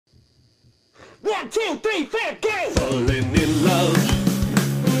1, 2, 3, 4, go! Falling in love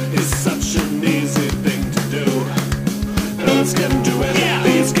is such an easy thing to do. Girls can do it, Yeah.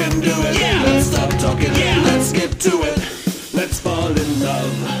 these can do it. Yeah. Let's stop talking, Yeah. let's get to it. Let's fall in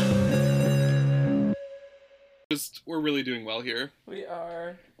love. We're really doing well here. We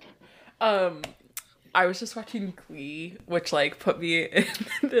are. I was just watching Glee, which like put me in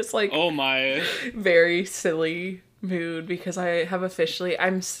this like Oh my. very silly mood because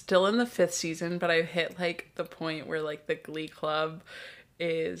I'm still in the 5th season, but I've hit like the point where like the Glee Club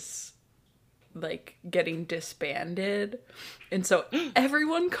is like getting disbanded, and so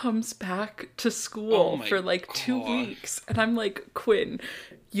everyone comes back to Oh school my for like 2 God. weeks, and I'm like, Quinn,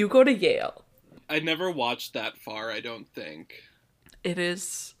 you go to Yale. I never watched that far, I don't think. It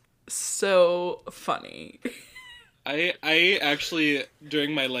is so funny. I actually,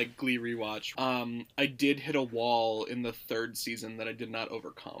 during my like Glee rewatch, I did hit a wall in the 3rd season that I did not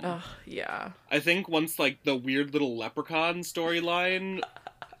overcome. Oh, yeah. I think once like the weird little leprechaun storyline,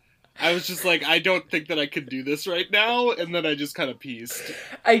 I was just like, I don't think that I could do this right now, and then I just kind of pieced.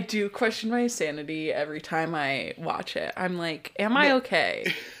 I do question my sanity every time I watch it. I'm like, am I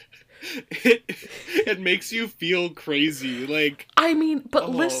okay? It makes you feel crazy, like. I mean, but Oh.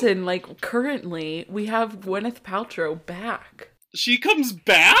 listen, like, currently, we have Gwyneth Paltrow back. She comes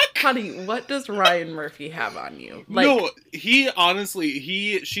back? Honey, what does Ryan Murphy have on you? Like, No,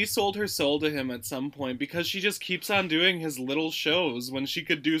 she sold her soul to him at some point because she just keeps on doing his little shows when she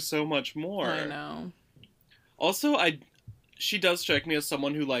could do so much more. I know. Also, she does strike me as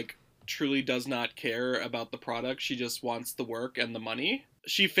someone who, like, truly does not care about the product. She just wants the work and the money.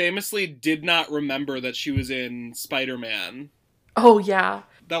 She famously did not remember that she was in Spider-Man. Oh, yeah.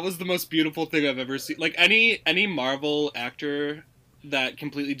 That was the most beautiful thing I've ever seen. Like, any Marvel actor that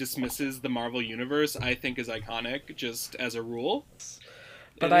completely dismisses the Marvel universe, I think is iconic, just as a rule.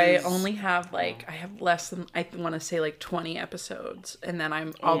 But I only have, like, I have less than, I want to say, like, 20 episodes, and then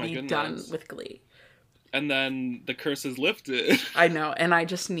I'll my be goodness. done with Glee. And then the curse is lifted. I know, and I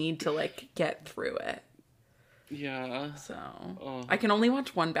just need to, like, get through it. Yeah. So, Oh. I can only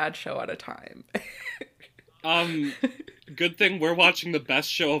watch one bad show at a time. Good thing we're watching the best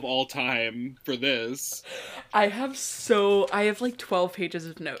show of all time for this. I have like 12 pages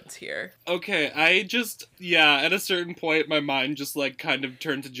of notes here. Okay, at a certain point, my mind just, like, kind of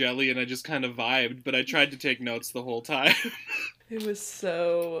turned to jelly and I just kind of vibed, but I tried to take notes the whole time. It was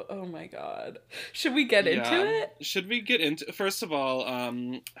so, oh my god. Should we get into it? Should we get into... First of all,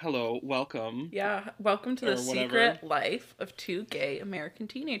 hello, welcome. Yeah, welcome to the Or whatever. secret life of 2 gay American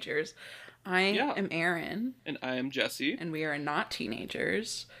teenagers. I am Erin, And I am Jesse. and we are not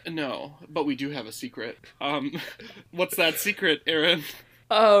teenagers. No, but we do have a secret. What's that secret, Erin?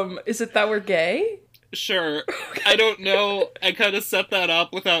 Is it that we're gay? Sure. I don't know. I kind of set that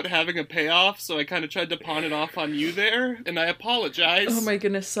up without having a payoff, so I kind of tried to pawn it off on you there, and I apologize. Oh my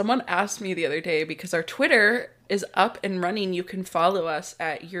goodness, someone asked me the other day because our Twitter is up and running. You can follow us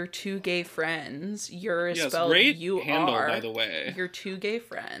at Your 2 Gay Friends. Your is Yes, spelled great U-R. handle, by the way. Your 2 Gay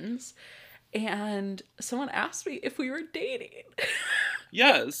Friends. And someone asked me if we were dating.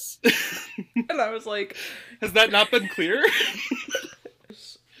 Yes. And I was like, Has that not been clear?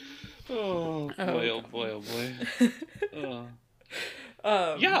 Oh boy, oh boy, oh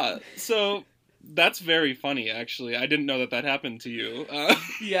boy. Yeah, so that's very funny, actually. I didn't know that happened to you.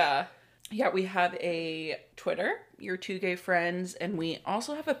 yeah. Yeah, we have a Twitter, Your 2 Gay Friends, and we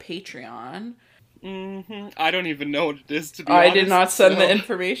also have a Patreon. I don't even know what it is, to be honest. I did not send so- the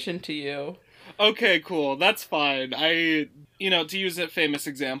information to you. Okay, cool. That's fine. To use a famous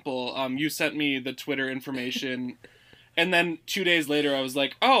example, you sent me the Twitter information, and then 2 days later I was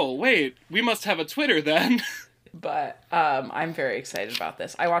like, oh, wait, we must have a Twitter then. But I'm very excited about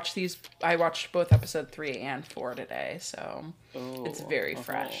this. I watched both episode 3 and 4 today, so it's very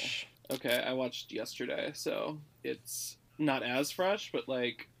fresh. Okay, I watched yesterday, so it's not as fresh, but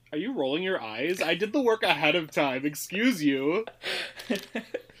like, are you rolling your eyes? I did the work ahead of time, excuse you.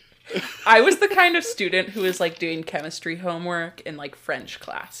 I was the kind of student who was like doing chemistry homework in like French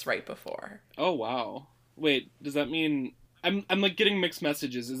class right before. Oh, wow. Wait, does that mean... I'm like getting mixed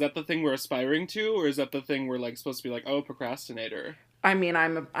messages. Is that the thing we're aspiring to, or is that the thing we're like supposed to be like, oh, procrastinator? I mean,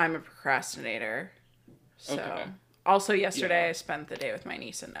 I'm a procrastinator. So Okay. also yesterday Yeah. I spent the day with my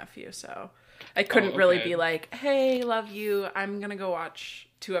niece and nephew, so I couldn't really okay. be like, "Hey, love you. I'm going to go watch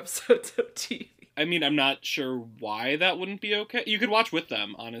 2 episodes of TV." I mean, I'm not sure why that wouldn't be okay. You could watch with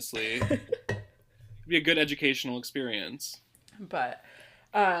them, honestly. It'd be a good educational experience. But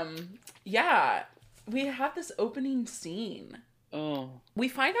yeah, we have this opening scene. Oh. We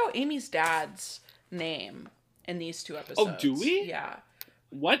find out Amy's dad's name in these 2 episodes. Oh, do we? Yeah.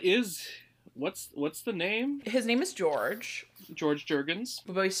 What is What's the name? His name is George, George Jurgens.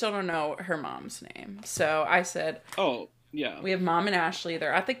 but we still don't know her mom's name. So I said, Oh, yeah. we have Mom and Ashley.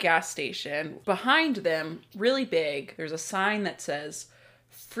 They're at the gas station. Behind them, really big, there's a sign that says,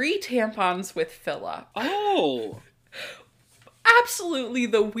 "Free tampons with Philip." Oh, Absolutely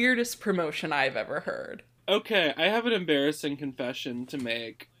the weirdest promotion I've ever heard. okay. I have an embarrassing confession to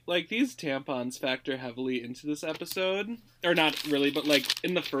make. Like, these tampons factor heavily into this episode. Or not really, but like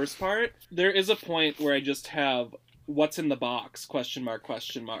in the first part, there is a point where I just have "what's in the box?" question mark,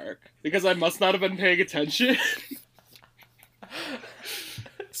 question mark. Because I must not have been paying attention.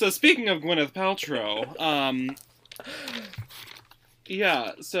 So speaking of Gwyneth Paltrow,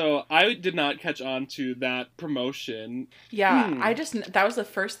 yeah, so I did not catch on to that promotion. Yeah, that was the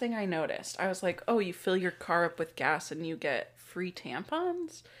first thing I noticed. I was like, oh, you fill your car up with gas and you get free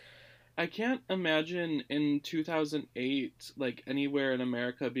tampons? I can't imagine in 2008, like, anywhere in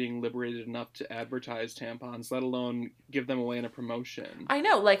America being liberated enough to advertise tampons, let alone give them away in a promotion. I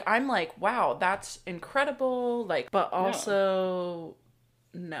know, like, I'm like, wow, that's incredible, like, but also,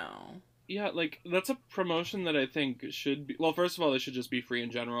 no. Yeah, like, that's a promotion that I think should be... Well, first of all, they should just be free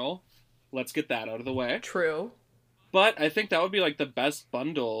in general. Let's get that out of the way. True. But I think that would be, like, the best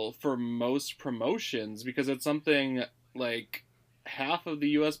bundle for most promotions, because it's something, like, half of the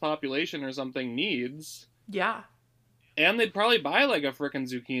U.S. population or something needs. Yeah. And they'd probably buy, like, a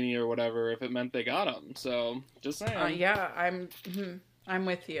frickin' zucchini or whatever if it meant they got them. So, just saying. Yeah, I'm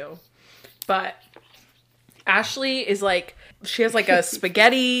with you. But Ashley is like, she has like a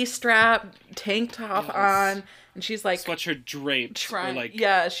spaghetti strap tank top on, and she's like sweatshirt draped.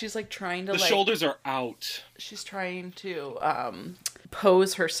 she's like trying to the shoulders are out. She's trying to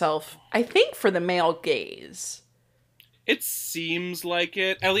pose herself, I think, for the male gaze. It seems like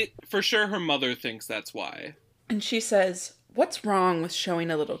it. At least, for sure, her mother thinks that's why. And she says, what's wrong with showing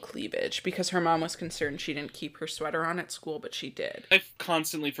a little cleavage? Because her mom was concerned she didn't keep her sweater on at school, but she did. I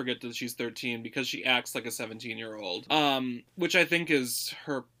constantly forget that she's 13 because she acts like a 17-year-old. Which I think is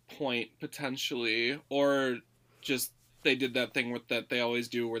her point, potentially. Or just they did that thing that they always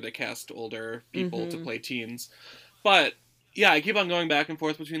do where they cast older people to play teens. But... yeah, I keep on going back and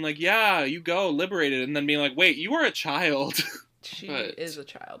forth between, like, yeah, you go, liberated, and then being like, wait, you are a child. She is a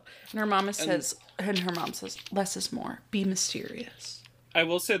child. And her mom says, less is more. Be mysterious. I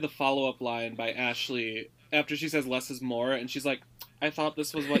will say the follow-up line by Ashley, after she says less is more, and she's like, I thought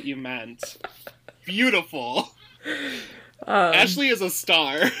this was what you meant. Beautiful. Ashley is a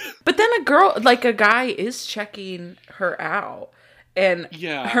star. But then a guy is checking her out. And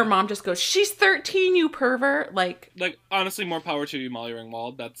her mom just goes, she's 13, you pervert. Like, honestly, more power to you, Molly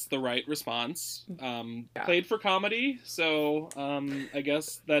Ringwald. That's the right response. Played for comedy, so I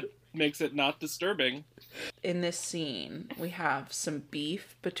guess that makes it not disturbing. In this scene, we have some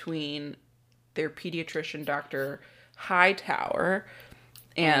beef between their pediatrician, Dr. Hightower,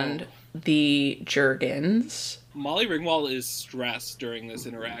 and the Jurgens. Molly Ringwald is stressed during this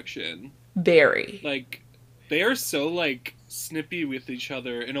interaction. Very. Like, they are so, like, snippy with each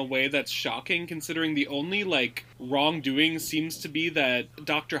other in a way that's shocking, considering the only, like, wrongdoing seems to be that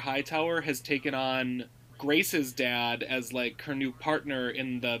Dr. Hightower has taken on Grace's dad as, like, her new partner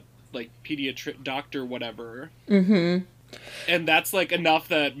in the, like, pediatric doctor whatever. Mm-hmm. And that's, like, enough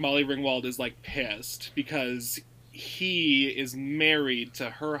that Molly Ringwald is, like, pissed, because he is married to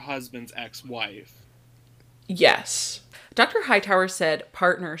her husband's ex-wife. Yes. Dr. Hightower said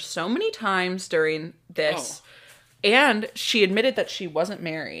partner so many times during this, and she admitted that she wasn't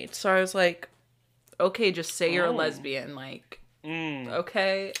married. So I was like, okay, just say you're a lesbian. Like,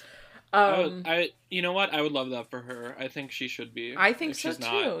 okay. You know what? I would love that for her. I think she should be. I think so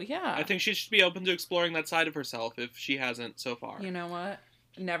too, yeah. I think she should be open to exploring that side of herself if she hasn't so far. You know what?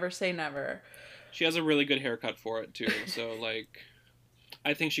 Never say never. She has a really good haircut for it too, so, like,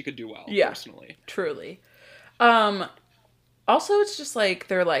 I think she could do well, personally. Truly. Also, it's just like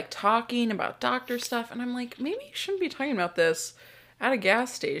they're like talking about doctor stuff, and I'm like, maybe you shouldn't be talking about this at a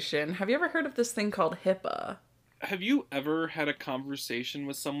gas station. Have you ever heard of this thing called HIPAA? Have you ever had a conversation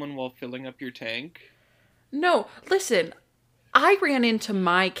with someone while filling up your tank? No. Listen, I ran into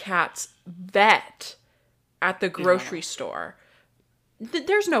my cat's vet at the grocery store.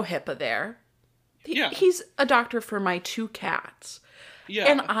 There's no HIPAA there. He's a doctor for my 2 cats. Yeah.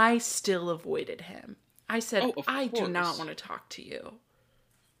 And I still avoided him. I said, I do not want to talk to you.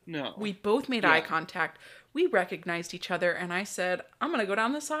 No. We both made eye contact. We recognized each other, and I said, I'm going to go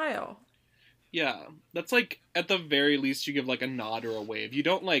down this aisle. Yeah. That's like, at the very least, you give, like, a nod or a wave. You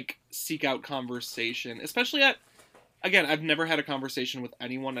don't, like, seek out conversation. Especially again, I've never had a conversation with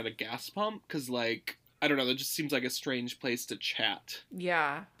anyone at a gas pump, because, like, I don't know, that just seems like a strange place to chat.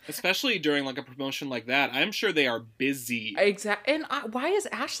 Yeah. Especially during, like, a promotion like that. I'm sure they are busy. Exactly. And why is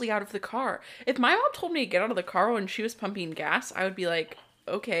Ashley out of the car? If my mom told me to get out of the car when she was pumping gas, I would be like,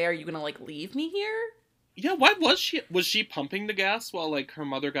 okay, are you gonna, like, leave me here? Yeah, why was she pumping the gas while, like, her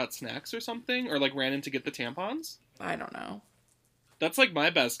mother got snacks or something? Or, like, ran in to get the tampons? I don't know. That's, like, my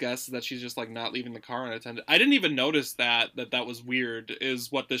best guess, is that she's just, like, not leaving the car unattended. I didn't even notice that was weird,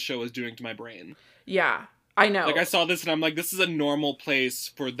 is what this show is doing to my brain. Yeah, I know. Like, I saw this and I'm like, this is a normal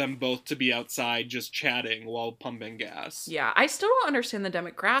place for them both to be outside just chatting while pumping gas. Yeah, I still don't understand the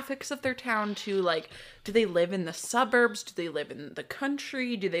demographics of their town, too. Like, do they live in the suburbs? Do they live in the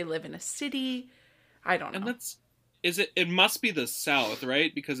country? Do they live in a city? I don't know. And it must be the South,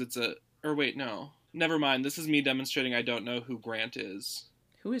 right? Because or wait, no. Never mind, this is me demonstrating I don't know who Grant is.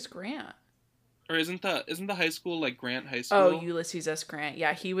 Who is Grant? Or isn't the high school like Grant High School? Oh, Ulysses S. Grant.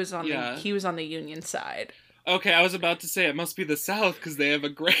 Yeah, he was on the Union side. Okay, I was about to say it must be the South because they have a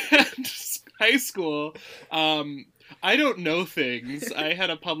Grant high school. I don't know things. I had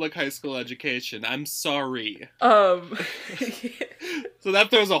a public high school education. I'm sorry. So that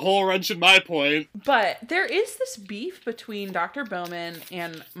throws a whole wrench in my point. But there is this beef between Dr. Bowman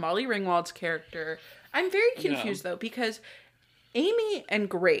and Molly Ringwald's character. I'm very confused, though, because Amy and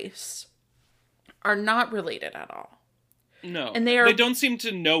Grace are not related at all. No. And they don't seem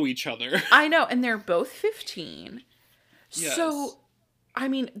to know each other. I know, and they're both 15. Yes. So, I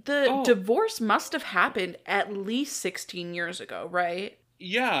mean, the divorce must have happened at least 16 years ago, right?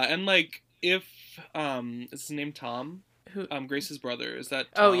 Yeah, and like, if, is his name Tom? Who? Grace's brother. Is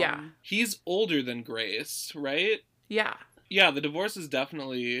that Tom? Oh, yeah. He's older than Grace, right? Yeah. Yeah, the divorce is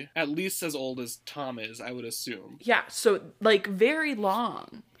definitely at least as old as Tom is, I would assume. Yeah, so, like, very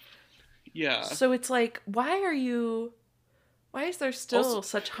long. Yeah. So it's like, why is there still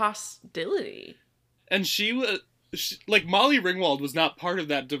such hostility? And like, Molly Ringwald was not part of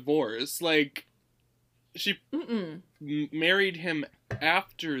that divorce. Like, she married him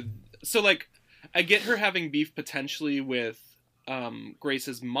after. So, like, I get her having beef potentially with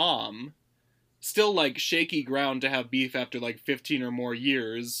Grace's mom. Still, like, shaky ground to have beef after, like, 15 or more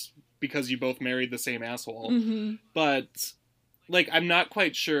years because you both married the same asshole. Mm-hmm. But, like, I'm not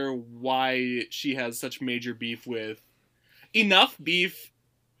quite sure why she has such major beef with... Enough beef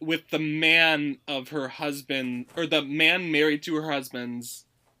with the man of her husband, or the man married to her husband's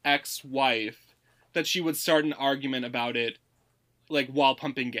ex-wife, that she would start an argument about it, like, while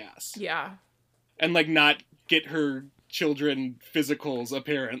pumping gas. Yeah. And, like, not get her children physicals,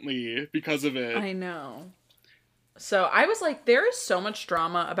 apparently, because of it. I know. So I was like, there is so much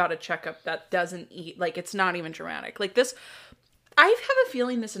drama about a checkup that doesn't eat, like, it's not even dramatic. Like, this, I have a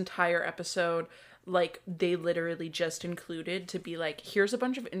feeling this entire episode, like, they literally just included to be like, here's a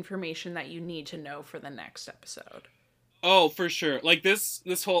bunch of information that you need to know for the next episode. Oh, for sure. Like, this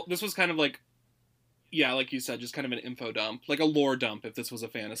was kind of like, yeah, like you said, just kind of an info dump. Like a lore dump if this was a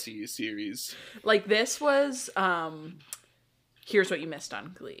fantasy series. Like, this was, here's what you missed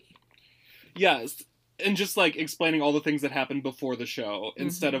on Glee. Yes. And just, like, explaining all the things that happened before the show,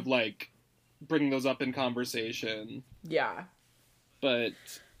 instead of, like, bringing those up in conversation. Yeah. But,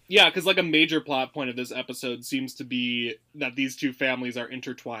 yeah, because, like, a major plot point of this episode seems to be that these two families are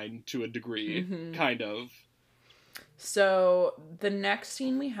intertwined to a degree, kind of. So, the next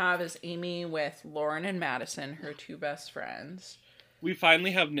scene we have is Amy with Lauren and Madison, her two best friends. We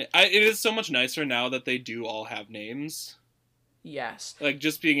finally have... it is so much nicer now that they do all have names. Yes. Like,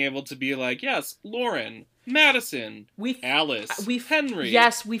 just being able to be like, yes, Lauren, Madison, Alice, Henry.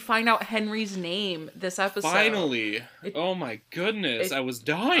 Yes, we find out Henry's name this episode. Finally. Oh my goodness, I was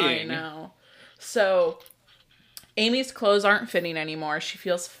dying. I know. So, Amy's clothes aren't fitting anymore. She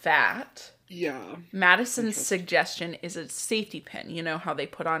feels fat. Yeah. Madison's suggestion is a safety pin. You know how they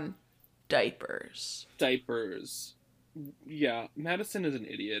put on diapers. Diapers. Yeah, Madison is an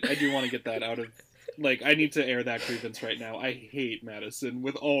idiot. I do want to get that out of... Like, I need to air that grievance right now. I hate Madison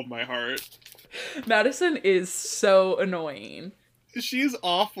with all of my heart. Madison is so annoying. She's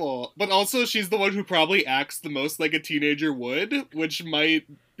awful. But also, she's the one who probably acts the most like a teenager would, which might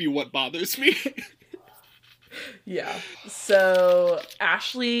be what bothers me. Yeah. So,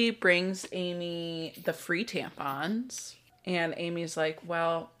 Ashley brings Amy the free tampons. And Amy's like,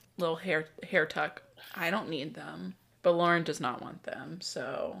 well, little hair tuck, I don't need them. But Lauren does not want them,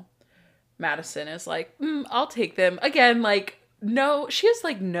 so... Madison is like, I'll take them. Again, like, no, she has,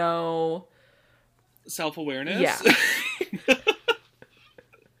 like, no... Self-awareness? Yeah.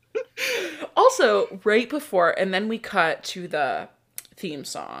 Also, right before, and then we cut to the theme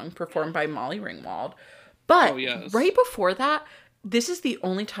song performed by Molly Ringwald. But right before that, this is the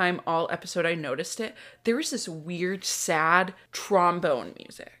only time all episode I noticed it. There was this weird, sad trombone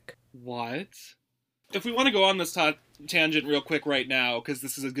music. What? If we want to go on this tangent real quick right now, because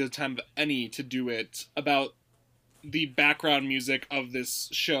this is a good time of any to do it, about the background music of this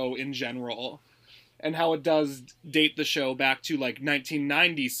show in general, and how it does date the show back to, like,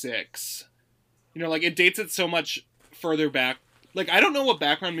 1996. You know, like, it dates it so much further back. Like, I don't know what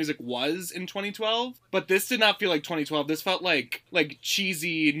background music was in 2012, but this did not feel like 2012. This felt like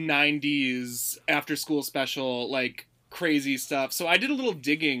cheesy 90s after-school special, like, crazy stuff. So I did a little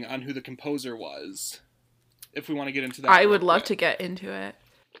digging on who the composer was, if we want to get into that. I would love to get into it.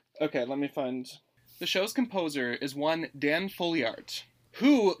 Okay, let me find... The show's composer is one Dan Folliart,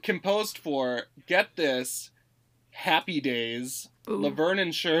 who composed for, get this, Happy Days, Ooh. Laverne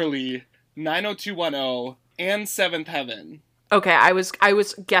and Shirley, 90210, and Seventh Heaven. Okay, I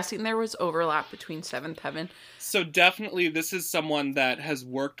was guessing there was overlap between Seventh Heaven. So definitely this is someone that has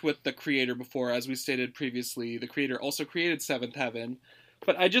worked with the creator before. As we stated previously, the creator also created Seventh Heaven.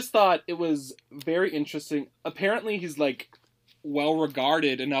 But I just thought it was very interesting. Apparently he's, like, well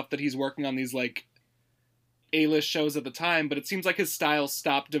regarded enough that he's working on these, like, A-list shows at the time, but it seems like his style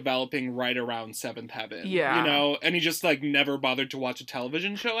stopped developing right around Seventh Heaven. Yeah. You know? And he just, like, never bothered to watch a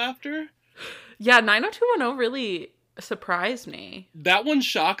television show after. Yeah, 90210 really surprised me. That one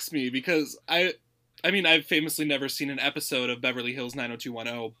shocks me because I mean, I've famously never seen an episode of Beverly Hills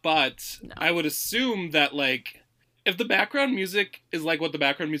 90210, but No. I would assume that, like, if the background music is like what the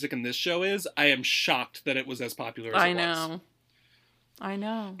background music in this show is, I am shocked that it was as popular as it was. I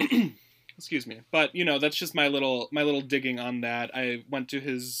know. Excuse me. But, you know, that's just my little digging on that. I went to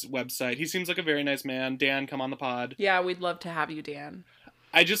his website. He seems like a very nice man. Dan, come on the pod. Yeah, we'd love to have you, Dan.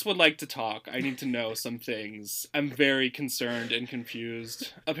 I just would like to talk. I need to know some things. I'm very concerned and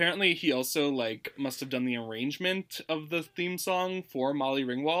confused. Apparently, he also, like, must have done the arrangement of the theme song for Molly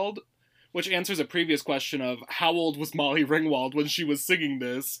Ringwald, which answers a previous question of how old was Molly Ringwald when she was singing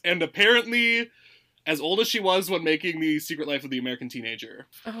this, and apparently as old as she was when making The Secret Life of the American Teenager.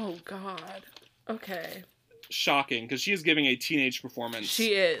 Oh, God. Okay. Shocking, because she is giving a teenage performance.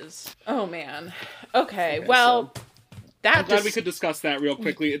 She is. Oh, man. Okay, well... So I'm glad we could discuss that real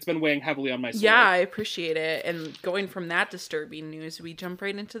quickly. It's been weighing heavily on my soul. Yeah, I appreciate it. And going from that disturbing news, we jump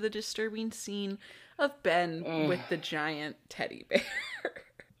right into the disturbing scene of Ben with the giant teddy bear.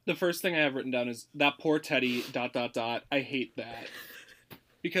 The first thing I have written down is, that poor Teddy, ... I hate that.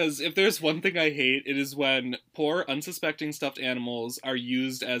 Because if there's one thing I hate, it is when poor, unsuspecting stuffed animals are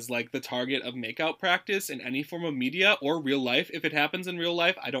used as, like, the target of makeout practice in any form of media or real life. If it happens in real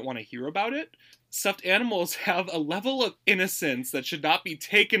life, I don't want to hear about it. Stuffed animals have a level of innocence that should not be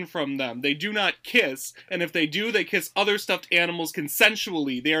taken from them. They do not kiss, and if they do, they kiss other stuffed animals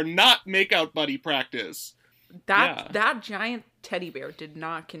consensually. They are not makeout buddy practice. That giant teddy bear did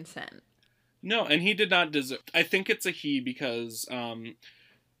not consent. No, and he did not deserve... I think it's a he because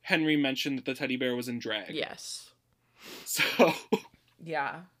Henry mentioned that the teddy bear was in drag. Yes. So...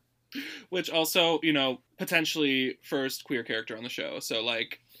 Yeah. Which also, you know, potentially first queer character on the show. So,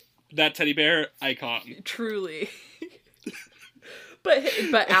 like, that teddy bear, icon. Truly.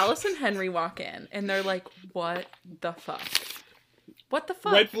 But Alice and Henry walk in, and they're like, what the fuck? What the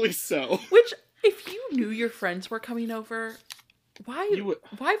fuck? Rightfully so. Which, if you knew your friends were coming over, why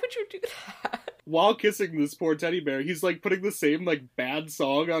would you do that? While kissing this poor teddy bear, he's, like, putting the same, like, bad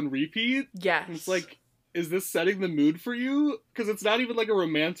song on repeat. Yes. And it's like, is this setting the mood for you? Because it's not even, like, a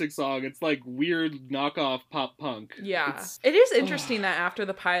romantic song. It's, like, weird knockoff pop punk. Yeah. It is interesting that after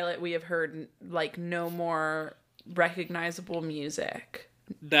the pilot, we have heard, like, no more recognizable music.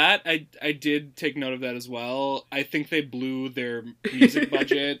 That, I did take note of that as well. I think they blew their music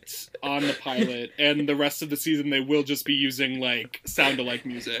budget on the pilot, and the rest of the season they will just be using, like, sound-alike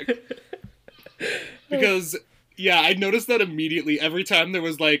music. Because, yeah, I noticed that immediately. Every time there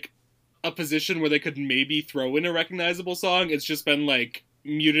was, like, a position where they could maybe throw in a recognizable song, it's just been, like,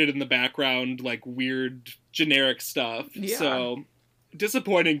 muted in the background, like, weird, generic stuff. Yeah. So,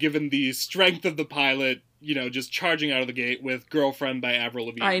 disappointing given the strength of the pilot, you know, just charging out of the gate with Girlfriend by Avril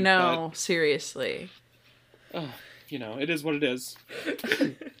Lavigne. I know, seriously. You know, it is what it is.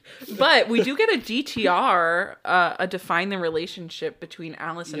 But we do get a DTR, a define the relationship between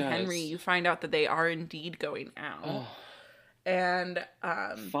Alice and Yes. Henry. You find out that they are indeed going out. And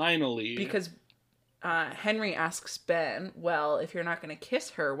Finally. because Henry asks Ben, well, if you're not going to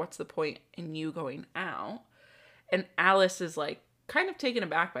kiss her, what's the point in you going out? And Alice is like kind of taken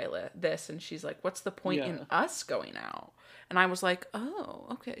aback by this, and she's like, what's the point in us going out? And I was like, oh,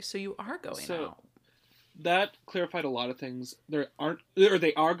 okay, so you are going out. That clarified a lot of things. They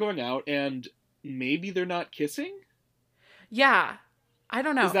are going out, and maybe they're not kissing? Yeah. I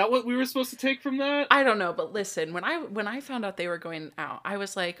don't know. Is that what we were supposed to take from that? I don't know, but listen, when I found out they were going out, I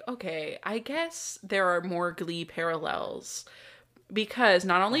was like, okay, I guess there are more Glee parallels. Because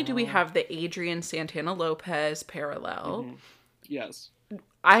not only do we have the Adrian Santana Lopez parallel, Yes.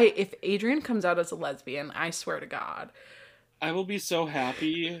 if Adrian comes out as a lesbian, I swear to God. I will be so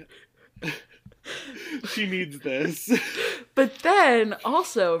happy. She needs this. But then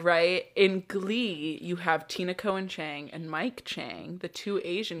also, right, in Glee, you have Tina Cohen Chang and Mike Chang, the two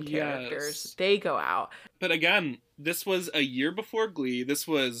Asian characters. Yes. They go out. But again, this was a year before Glee. This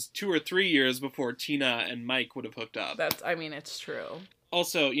was 2 or 3 years before Tina and Mike would have hooked up. It's true.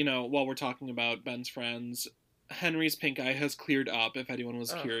 Also, while we're talking about Ben's friends, Henry's pink eye has cleared up, if anyone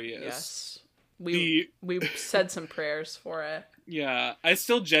was curious. Yes. We said some prayers for it. Yeah, I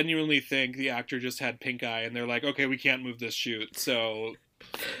still genuinely think the actor just had pink eye, and they're like, okay, we can't move this shoot, so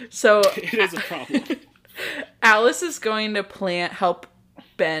it is a problem. Alice is going to help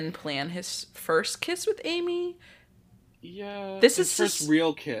Ben plan his first kiss with Amy. Yeah, This his is first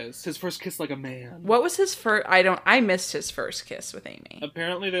real kiss. His first kiss like a man. What was his first? I missed his first kiss with Amy.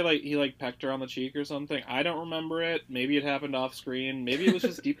 Apparently he pecked her on the cheek or something. I don't remember it. Maybe it happened off screen. Maybe it was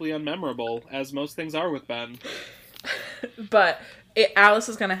just deeply unmemorable, as most things are with Ben. But Alice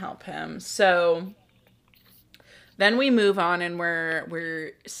is going to help him. So then we move on, and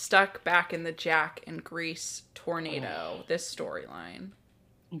we're stuck back in the Jack and Grace tornado. This storyline.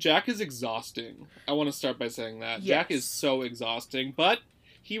 Jack is exhausting. I want to start by saying that. Yes. Jack is so exhausting, but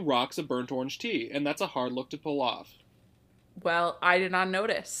he rocks a burnt orange tea, and that's a hard look to pull off. Well, I did not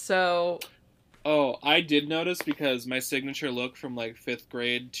notice, so... Oh, I did notice because my signature look from 5th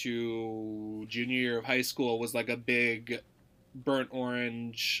grade to junior year of high school was a big burnt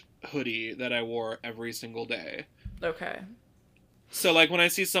orange hoodie that I wore every single day. Okay. So when I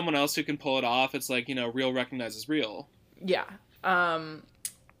see someone else who can pull it off, it's real recognizes real. Yeah.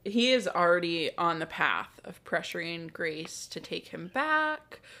 He is already on the path of pressuring Grace to take him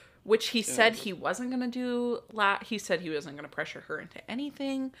back, which he said he wasn't going to do. He said he wasn't going to pressure her into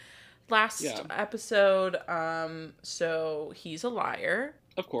anything last episode. So he's a liar.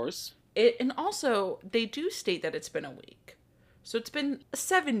 Of course. And also, they do state that it's been a week. So it's been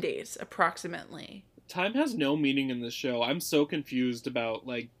 7 days, approximately. Time has no meaning in this show. I'm so confused about,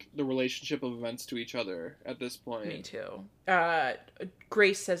 the relationship of events to each other at this point. Me too.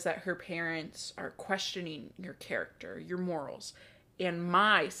 Grace says that her parents are questioning your character, your morals, and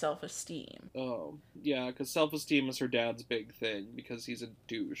my self-esteem. Oh, yeah, because self-esteem is her dad's big thing, because he's a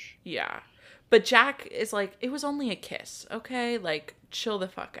douche. Yeah. But Jack is it was only a kiss, okay? Chill the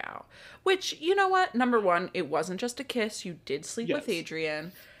fuck out. Which, you know what? Number one, it wasn't just a kiss. You did sleep with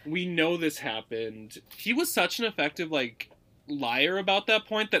Adrian. We know this happened. He was such an effective, liar about that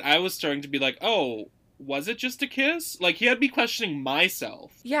point that I was starting to be oh, was it just a kiss? He had me questioning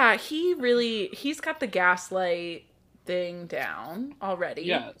myself. Yeah, he's got the gaslight thing down already.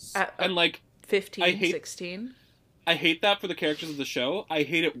 Yes. And 15, 16. I hate that for the characters of the show. I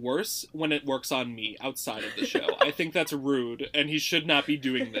hate it worse when it works on me outside of the show. I think that's rude, and he should not be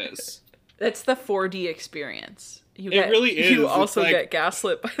doing this. That's the 4D experience. It really is. You also get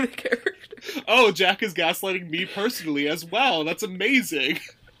gaslit by the character. Oh, Jack is gaslighting me personally as well. That's amazing.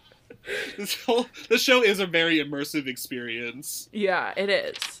 The show is a very immersive experience. Yeah, it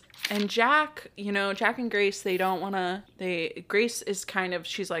is. And Jack, Jack and Grace, they don't want to... Grace is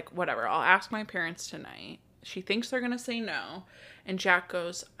she's like, whatever, I'll ask my parents tonight. She thinks they're going to say no. And Jack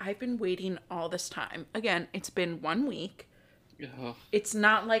goes, I've been waiting all this time. Again, it's been 1 week. Ugh. It's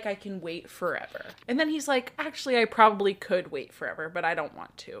not like I can wait forever. And then he's like, actually, I probably could wait forever, but I don't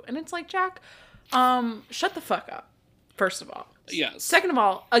want to. And it's like, Jack, shut the fuck up, first of all. Yes. Second of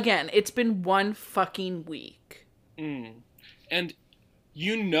all, again, it's been 1 fucking week. And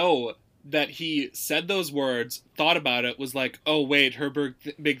that he said those words, thought about it, was like, oh, wait, her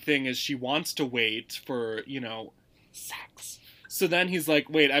big thing is she wants to wait for, sex. So then he's like,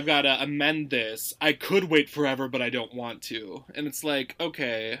 wait, I've got to amend this. I could wait forever, but I don't want to. And it's like,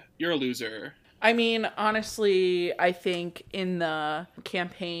 okay, you're a loser. I mean, honestly, I think in the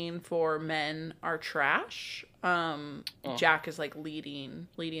campaign for Men Are Trash, Jack is leading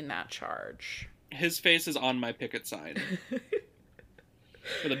that charge. His face is on my picket sign.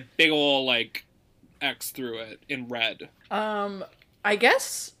 With a big ol' X through it in red. I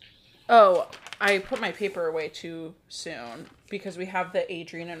guess... Oh, I put my paper away too soon because we have the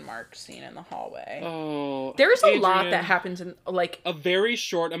Adrian and Mark scene in the hallway. Oh, there's a lot that happens in a very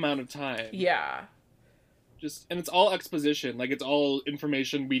short amount of time. Yeah. And it's all exposition. It's all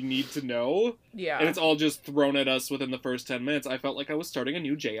information we need to know. Yeah. And it's all just thrown at us within the first 10 minutes. I felt like I was starting a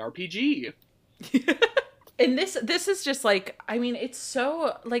new JRPG. And this is just like, I mean, it's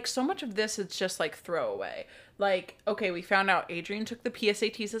so like so much of this it's just like throwaway. Like, okay, we found out Adrian took the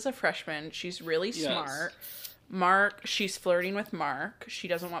PSATs as a freshman. She's really smart. Mark, she's flirting with Mark. She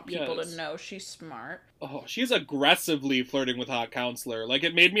doesn't want people to know she's smart. Oh, she's aggressively flirting with Hot Counselor. Like,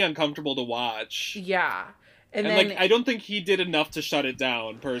 it made me uncomfortable to watch. Yeah. And then, like, I don't think he did enough to shut it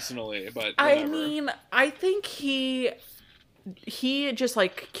down, personally, but whatever. I mean, I think he just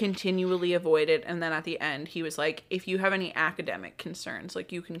like continually avoided, and then at the end he was like, if you have any academic concerns,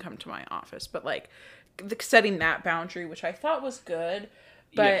 like, you can come to my office. But like setting that boundary, which I thought was good,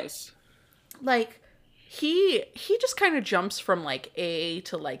 but like he just kind of jumps from like A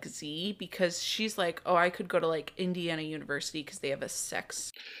to like Z, because she's like, oh, I could go to like Indiana University because they have the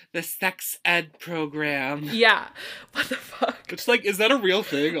sex ed program. Yeah. What the fuck? It's like, is that a real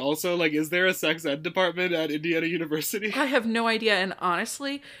thing also? Like, is there a sex ed department at Indiana University? I have no idea. And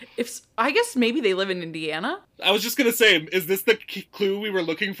honestly, I guess maybe they live in Indiana. I was just gonna say, is this the clue we were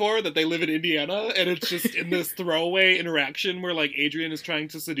looking for, that they live in Indiana, and it's just in this throwaway interaction where like Adrian is trying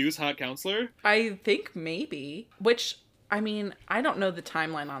to seduce Hot Counselor? I think maybe. Which, I mean, I don't know the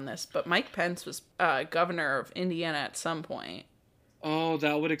timeline on this, but Mike Pence was governor of Indiana at some point. Oh,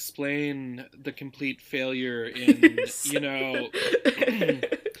 that would explain the complete failure in, you know,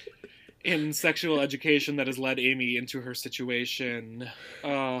 in sexual education that has led Amy into her situation.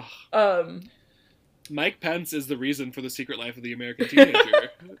 Mike Pence is the reason for The Secret Life of the American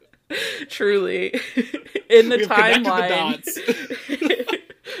Teenager. Truly. In the timeline.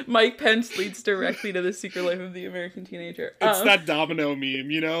 Mike Pence leads directly to The Secret Life of the American Teenager. It's that domino meme,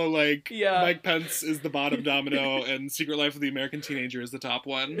 you know? Like, yeah. Mike Pence is the bottom domino, and Secret Life of the American Teenager is the top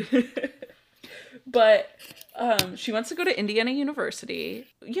one. But she wants to go to Indiana University.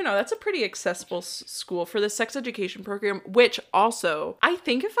 You know, that's a pretty accessible school for the sex education program, which also, I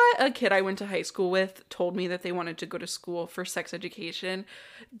think if a kid I went to high school with told me that they wanted to go to school for sex education,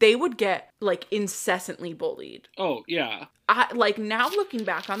 they would get, like, incessantly bullied. Oh, yeah. Like, now looking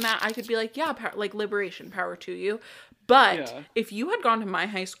back on that, I could be like, yeah, like, liberation, power to you. But if you had gone to my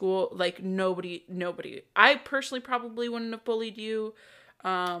high school, like, nobody, I personally probably wouldn't have bullied you.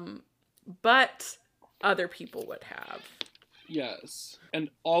 But other people would have. Yes. And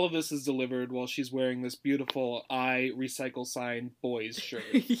all of this is delivered while she's wearing this beautiful I recycle sign boys shirt.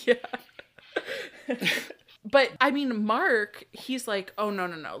 Yeah. But, I mean, Mark, he's like, oh,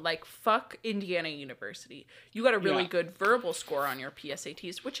 no. Like, fuck Indiana University. You got a really good verbal score on your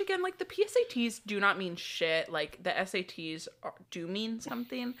PSATs, which, again, like, the PSATs do not mean shit. Like, the SATs do mean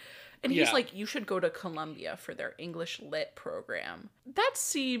something. And he's like, you should go to Columbia for their English Lit program. That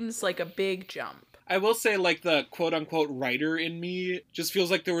seems like a big jump. I will say, like, the quote-unquote writer in me just feels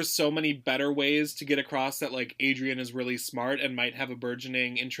like there were so many better ways to get across that, like, Adrian is really smart and might have a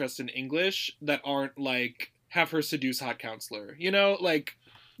burgeoning interest in English that aren't, like, have her seduce Hot Counselor. You know? Like...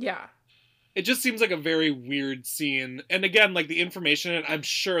 Yeah. It just seems like a very weird scene. And again, like, the information in it, I'm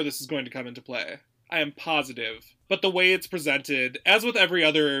sure this is going to come into play. I am positive. But the way it's presented, as with every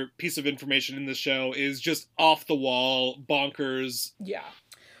other piece of information in this show, is just off the wall, bonkers. Yeah.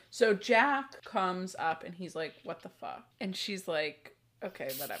 So Jack comes up and he's like, what the fuck? And she's like, okay,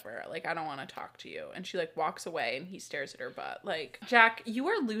 whatever. Like, I don't want to talk to you. And she, like, walks away and he stares at her butt. Like, Jack, you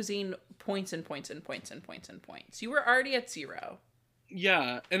are losing points and points and points and points and points. You were already at 0.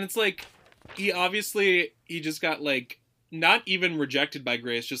 Yeah. And it's like, he just got, like, not even rejected by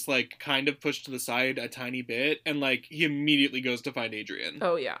Grace, just, like, kind of pushed to the side a tiny bit, and, like, he immediately goes to find Adrian.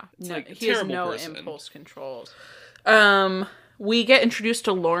 Oh, yeah. It's like he has no person. Impulse control. We get introduced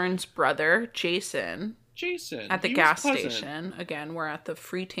to Lauren's brother, Jason. At the gas station. Again, we're at the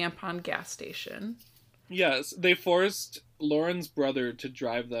free tampon gas station. Yes, they forced Lauren's brother to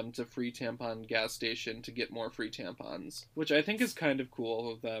drive them to free tampon gas station to get more free tampons, which I think is kind of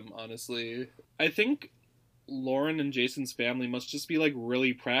cool of them, honestly. I think Lauren and Jason's family must just be, like,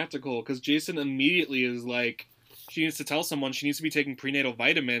 really practical, because Jason immediately is like, she needs to tell someone she needs to be taking prenatal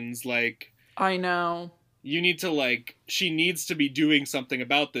vitamins, like... I know. You need to, like, she needs to be doing something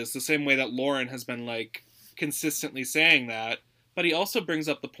about this, the same way that Lauren has been, like, consistently saying that. But he also brings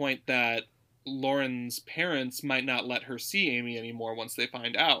up the point that Lauren's parents might not let her see Amy anymore once they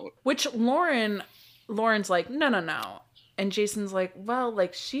find out. Which Lauren's like, no. And Jason's like, well,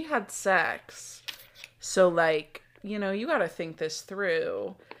 like, she had sex. So, like, you know, you gotta think this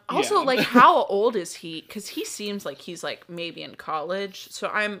through. Also, like, how old is he? Because he seems like he's, like, maybe in college. So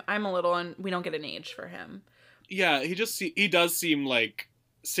I'm a little we don't get an age for him. Yeah, he does seem, like,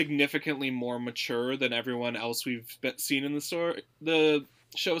 significantly more mature than everyone else we've seen in the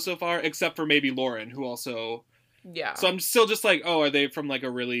show so far, except for maybe Lauren, who also... Yeah. So I'm still just like, oh, are they from, like, a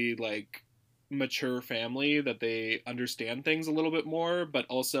really, like, mature family, that they understand things a little bit more, but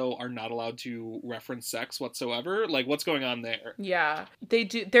also are not allowed to reference sex whatsoever. Like, what's going on there? Yeah, they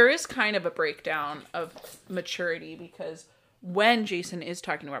do. There is kind of a breakdown of maturity because when Jason is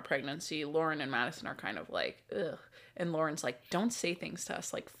talking about pregnancy, Lauren and Madison are kind of like, ugh. And Lauren's like, don't say things to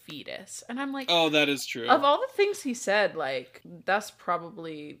us like fetus. And I'm like, Oh, that is true. of all the things he said, like, that's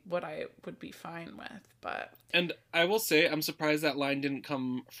probably what I would be fine with. But And I will say, I'm surprised that line didn't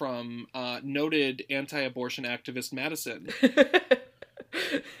come from noted anti-abortion activist Madison.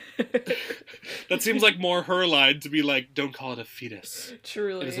 That seems like more her line, to be like, don't call it a fetus.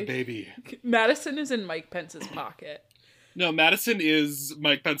 truly, It is a baby. Madison is in Mike Pence's pocket. No, Madison is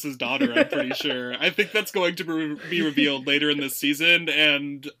Mike Pence's daughter, I'm pretty sure. I think that's going to be revealed later in this season,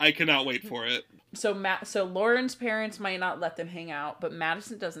 and I cannot wait for it. So Lauren's parents might not let them hang out, but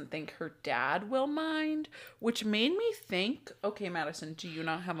Madison doesn't think her dad will mind, which made me think, okay, Madison, do you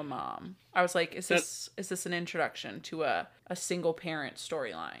not have a mom? I was like, is this an introduction to a single parent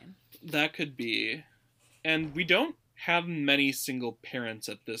storyline? That could be. And we don't have many single parents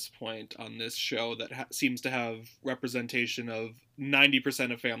at this point on this show that seems to have representation of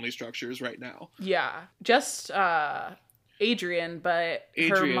 90% of family structures right now. Yeah, just Adrian, but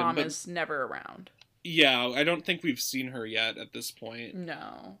her mom is never around. Yeah, I don't think we've seen her yet at this point.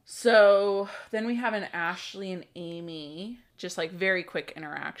 No. So then we have an Ashley and Amy, just like very quick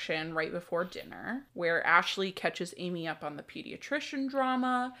interaction right before dinner, where Ashley catches Amy up on the pediatrician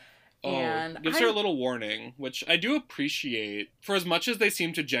drama. And gives her a little warning, which I do appreciate. For as much as they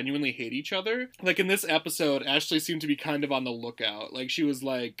seem to genuinely hate each other, like in this episode, Ashley seemed to be kind of on the lookout. Like, she was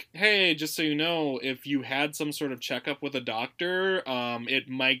like, hey, just so you know, if you had some sort of checkup with a doctor, it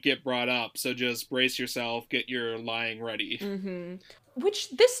might get brought up. So just brace yourself, get your lying ready. Mm-hmm. Which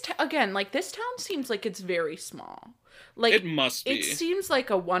this town seems like it's very small. Like, it must be. It seems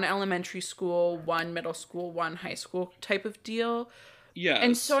like a one elementary school, one middle school, one high school type of deal. Yes.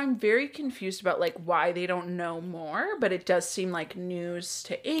 And so I'm very confused about, like, why they don't know more, but it does seem like news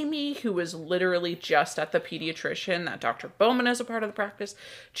to Amy, who was literally just at the pediatrician, that Dr. Bowman is a part of the practice.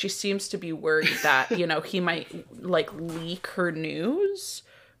 She seems to be worried that, he might, like, leak her news,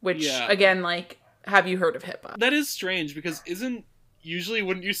 which, again, like, have you heard of HIPAA? That is strange, because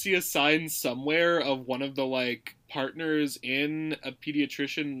wouldn't you see a sign somewhere of one of the, like, partners in a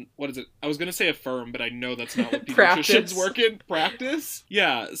pediatrician, what is it? I was going to say a firm, but I know that's not what pediatricians work in. Practice?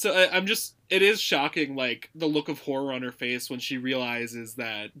 Yeah, so it is shocking, like, the look of horror on her face when she realizes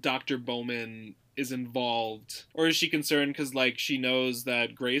that Dr. Bowman is involved. Or is she concerned because, like, she knows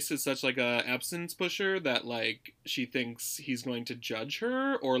that Grace is such, like, a abstinence pusher that, like, she thinks he's going to judge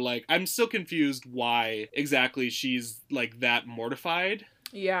her? Or, like, I'm still confused why exactly she's, like, that mortified.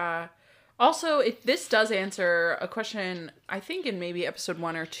 Yeah. Also, this does answer a question, I think in maybe episode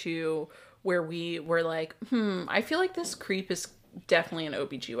 1 or 2, where we were like, I feel like this creep is definitely an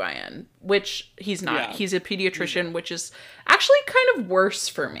OBGYN, which he's not. Yeah. He's a pediatrician, which is actually kind of worse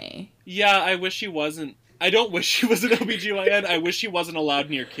for me. Yeah, I wish he wasn't. I don't wish he was an OBGYN. I wish he wasn't allowed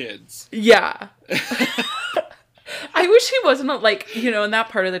near kids. Yeah. I wish he wasn't, like, in that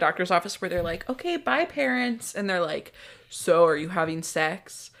part of the doctor's office where they're like, okay, bye, parents. And they're like, so are you having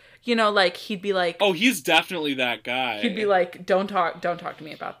sex? Like, he'd be like... Oh, he's definitely that guy. He'd be like, don't talk to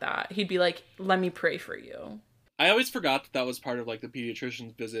me about that. He'd be like, let me pray for you. I always forgot that was part of, like, the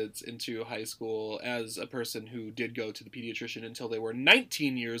pediatrician's visits into high school as a person who did go to the pediatrician until they were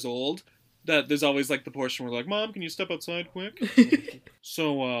 19 years old. That there's always, like, the portion where, like, Mom, can you step outside quick?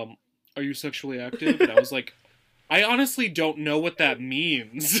 So, are you sexually active? And I was like, I honestly don't know what that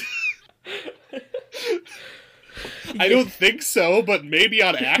means. I don't think so, but maybe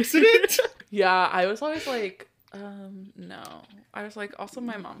on accident? Yeah, I was always like, no. I was like, also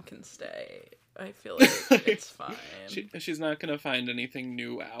my mom can stay. I feel like it's fine. She's not going to find anything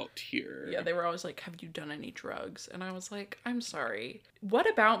new out here. Yeah, they were always like, have you done any drugs? And I was like, I'm sorry. What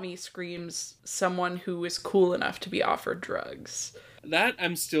about me screams someone who is cool enough to be offered drugs? That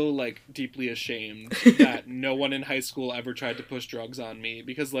I'm still, like, deeply ashamed that no one in high school ever tried to push drugs on me,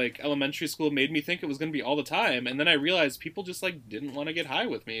 because, like, elementary school made me think it was going to be all the time, and then I realized people just, like, didn't want to get high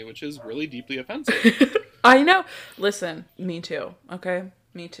with me, which is really deeply offensive. I know. Listen, me too. Okay?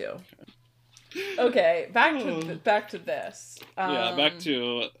 Me too. Okay, back to this. Back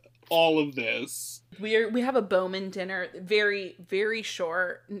to all of this. We have a Bowman dinner, very, very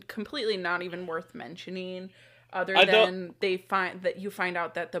short, completely not even worth mentioning. Other than you find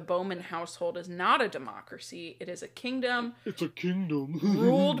out that the Bowman household is not a democracy. It is a kingdom. It's a kingdom.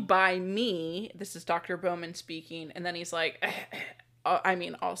 Ruled by me. This is Dr. Bowman speaking. And then he's like,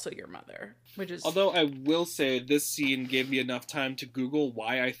 also your mother. Which is... Although I will say this scene gave me enough time to Google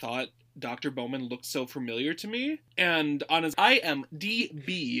why I thought Dr. Bowman looked so familiar to me. And on his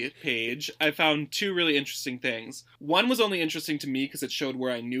IMDb page, I found two really interesting things. One was only interesting to me because it showed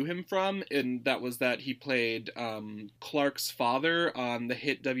where I knew him from, and that was that he played Clark's father on the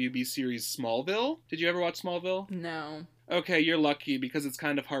hit WB series Smallville. Did you ever watch Smallville? No. Okay, you're lucky because it's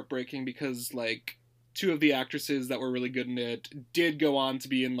kind of heartbreaking because, like, two of the actresses that were really good in it did go on to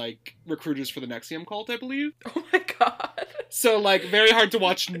be in, like, Recruiters for the NXIVM Cult, I believe. Oh my god. So, like, very hard to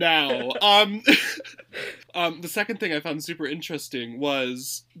watch now. The second thing I found super interesting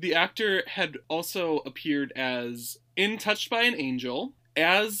was the actor had also appeared as in Touched by an Angel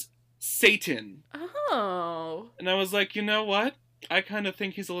as Satan. Oh. And I was like, you know what? I kind of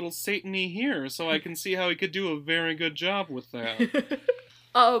think he's a little Satan-y here, so I can see how he could do a very good job with that.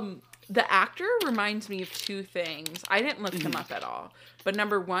 The actor reminds me of two things. I didn't look him up at all. But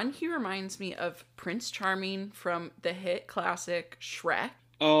number one, he reminds me of Prince Charming from the hit classic Shrek.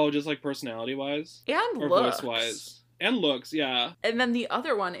 Oh, just like personality-wise? And or looks. voice-wise. And looks, yeah. And then the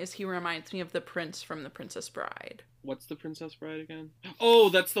other one is he reminds me of the prince from The Princess Bride. What's The Princess Bride again? Oh,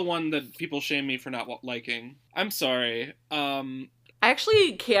 that's the one that people shame me for not liking. I'm sorry. I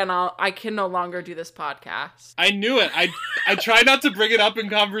actually I can no longer do this podcast. I knew it. I try not to bring it up in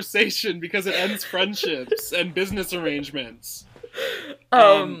conversation because it ends friendships and business arrangements.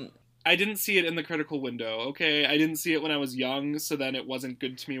 I didn't see it in the critical window, okay? I didn't see it when I was young, so then it wasn't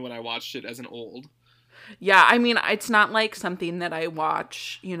good to me when I watched it as an old. Yeah, I mean, it's not like something that I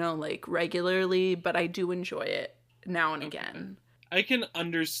watch, like regularly, but I do enjoy it now and again. I can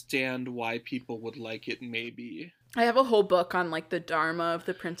understand why people would like it, maybe. I have a whole book on, like, the Dharma of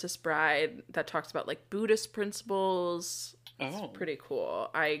the Princess Bride that talks about, like, Buddhist principles. It's pretty cool.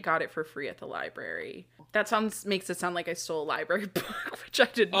 I got it for free at the library. That makes it sound like I stole a library book, which I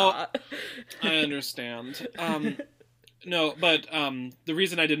did not. I understand. No, but the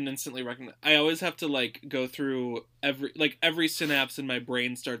reason I didn't instantly recognize, I always have to, like, go through every synapse in my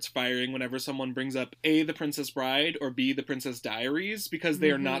brain starts firing whenever someone brings up A, The Princess Bride, or B, The Princess Diaries, because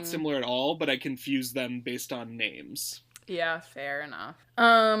they are not similar at all, but I confuse them based on names. Yeah, fair enough.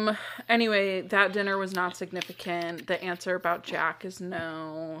 Anyway, that dinner was not significant. The answer about Jack is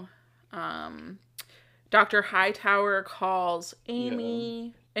no. Dr. Hightower calls Amy.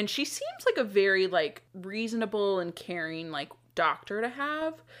 Yeah. And she seems like a very, like, reasonable and caring, like, doctor to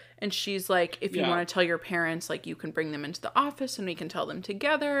have. And she's like, if you want to tell your parents, like, you can bring them into the office and we can tell them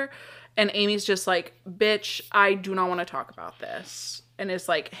together. And Amy's just like, bitch, I do not want to talk about this. And it's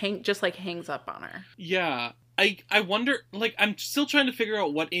like, hangs up on her. Yeah. I wonder, like, I'm still trying to figure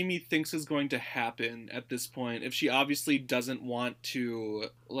out what Amy thinks is going to happen at this point. If she obviously doesn't want to,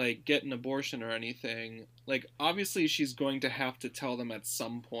 like, get an abortion or anything. Like, obviously she's going to have to tell them at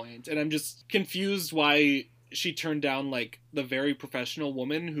some point. And I'm just confused why she turned down, like, the very professional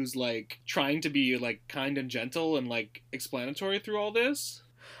woman who's, like, trying to be, like, kind and gentle and, like, explanatory through all this.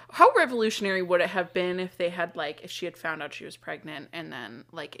 How revolutionary would it have been if they had, like, if she had found out she was pregnant and then,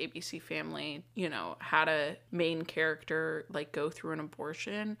 like, ABC Family, had a main character, like, go through an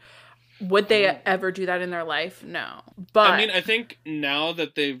abortion? Would they ever do that in their life? No. But I mean, I think now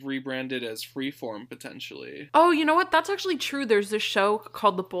that they've rebranded as Freeform, potentially. Oh, you know what? That's actually true. There's this show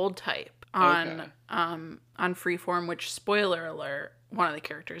called The Bold Type on Freeform, which, spoiler alert, one of the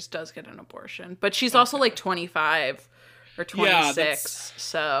characters does get an abortion. But she's also, like, 25 or 26,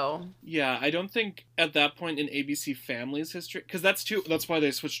 so... Yeah, I don't think at that point in ABC Family's history... Because that's why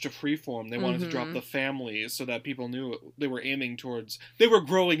they switched to Freeform. They wanted to drop the families so that people knew they were aiming towards... They were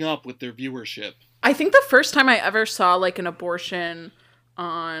growing up with their viewership. I think the first time I ever saw, like, an abortion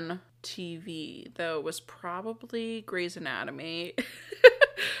on TV, though, was probably Grey's Anatomy.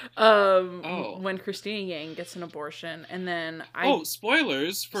 When Christina Yang gets an abortion, and then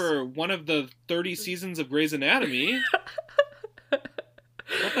spoilers for one of the 30 seasons of Grey's Anatomy.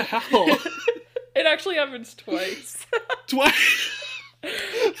 What the hell? It actually happens twice.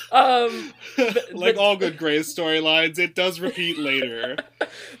 Like all good Grey's storylines, it does repeat later.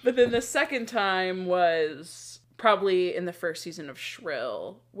 But then the second time was probably in the first season of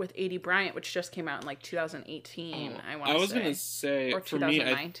Shrill with Aidy Bryant, which just came out in, like, 2018. I was gonna say, or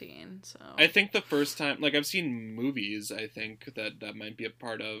 2019. I think the first time, like, I've seen movies, I think that might be a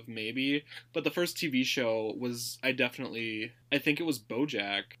part of, maybe, but the first TV show was, I think it was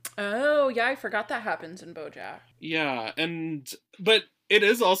BoJack. Oh yeah, I forgot that happens in BoJack. Yeah, but It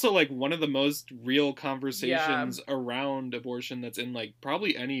is also, like, one of the most real conversations around abortion that's in, like,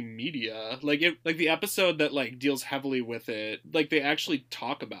 probably any media. Like, the episode that, like, deals heavily with it, like, they actually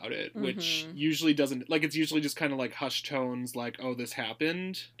talk about it, which usually doesn't, like, it's usually just kind of, like, hushed tones, like, oh, this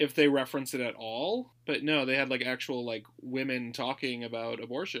happened, if they reference it at all. But no, they had, like, actual, like, women talking about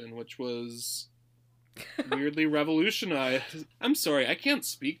abortion, which was weirdly revolutionized. I'm sorry, I can't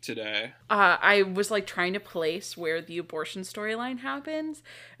speak today. I was like trying to place where the abortion storyline happens,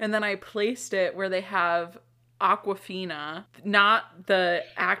 and then I placed it where they have Aquafina, not the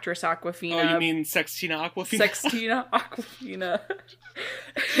actress Aquafina. Oh, you mean Sextina Aquafina? Sextina Aquafina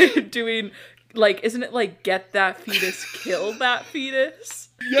doing, like, isn't it like get that fetus, kill that fetus?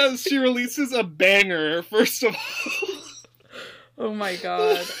 Yes, she releases a banger, first of all. Oh my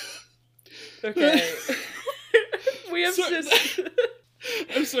god. Okay. We have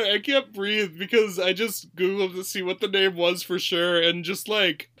I'm sorry, I can't breathe because I just Googled to see what the name was for sure, and just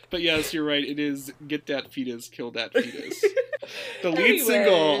like... But yes, you're right, it is Get That Fetus, Kill That Fetus. The lead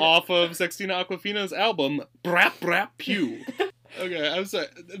single off of Sextina Aquafina's album, Brap Brap Pew. Okay, I'm sorry.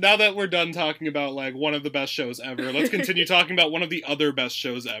 Now that we're done talking about, like, one of the best shows ever, let's continue talking about one of the other best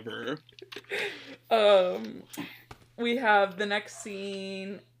shows ever. We have the next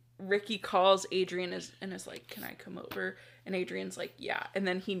scene... Ricky calls Adrian and is like, can I come over? And Adrian's like, yeah. And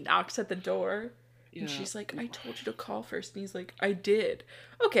then he knocks at the door. And she's like, I told you to call first. And he's like, I did.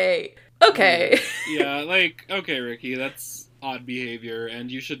 Okay. Yeah, like, okay, Ricky, that's odd behavior, and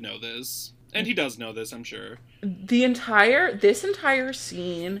you should know this. And he does know this, I'm sure. This entire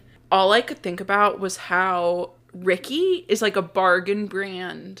scene, all I could think about was how Ricky is like a bargain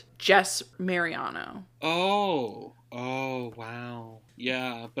brand Jess Mariano. Oh, wow.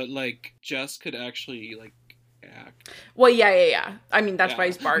 Yeah, but, like, Jess could actually, like, act. Well, yeah. I mean, that's why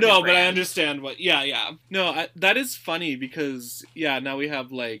he's bargain brand. No, but I understand what... Yeah. No, that is funny because, yeah, now we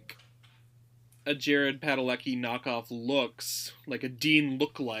have, like, a Jared Padalecki knockoff looks, like a Dean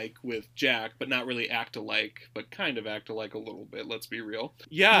look-alike with Jack, but not really act-alike, but kind of act-alike a little bit, let's be real.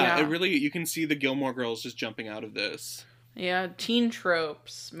 Yeah, it really... You can see the Gilmore Girls just jumping out of this. Yeah, teen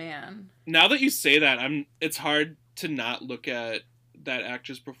tropes, man. Now that you say that, it's hard to not look at that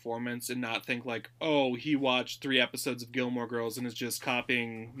actor's performance and not think like, oh, he watched 3 episodes of Gilmore Girls and is just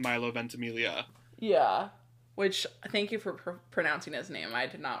copying Milo Ventimiglia. Yeah. Which, thank you for pronouncing his name. I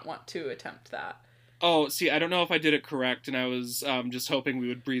did not want to attempt that. Oh, see, I don't know if I did it correct, and I was just hoping we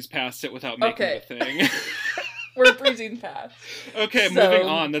would breeze past it without making it a thing. We're breezing past. Okay, moving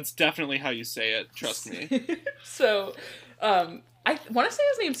on. That's definitely how you say it. Trust me. So, I want to say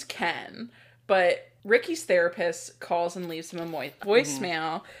his name's Ken, but Ricky's therapist calls and leaves him a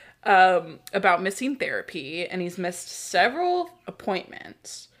voicemail about missing therapy, and he's missed several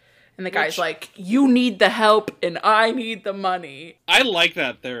appointments. And the guy's like, you need the help and I need the money. I like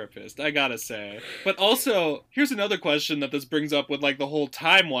that therapist, I gotta say. But also, here's another question that this brings up with, like, the whole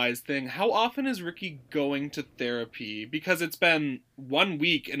time-wise thing. How often is Ricky going to therapy? Because it's been 1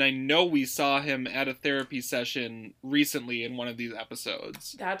 week, and I know we saw him at a therapy session recently in one of these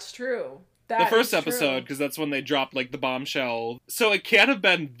episodes. That's true. The first episode, because that's when they dropped, like, the bombshell. So it can't have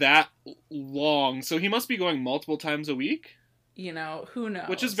been that long. So he must be going multiple times a week? You know, who knows?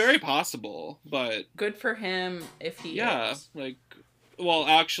 Which is very possible, but... Good for him if he is. Yeah, like... Well,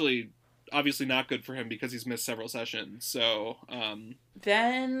 actually, obviously not good for him because he's missed several sessions, so...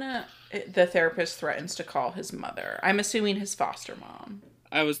 Then the therapist threatens to call his mother. I'm assuming his foster mom.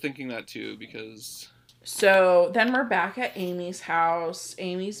 I was thinking that too, because... So then we're back at Amy's house.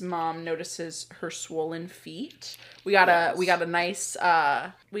 Amy's mom notices her swollen feet. We got a nice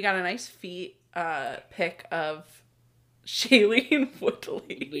feet pic of Shailene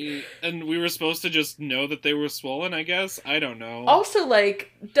Woodley. And we were supposed to just know that they were swollen, I guess? I don't know. Also,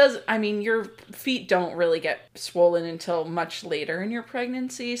 like, your feet don't really get swollen until much later in your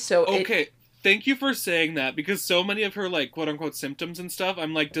pregnancy, so okay. Thank you for saying that, because so many of her, like, quote-unquote symptoms and stuff,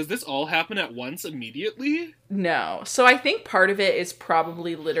 I'm like, does this all happen at once immediately? No. So I think part of it is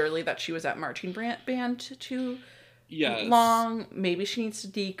probably literally that she was at marching band too long. Maybe she needs to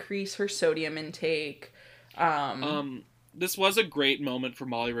decrease her sodium intake. This was a great moment for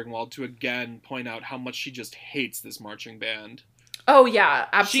Molly Ringwald to again point out how much she just hates this marching band. Oh, yeah.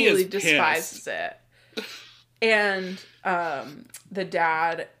 Absolutely despises it. And the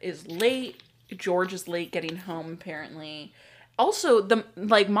dad is late. George is late getting home, apparently. Also, the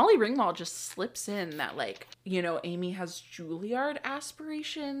like Molly Ringwald just slips in that like, you know, Amy has Juilliard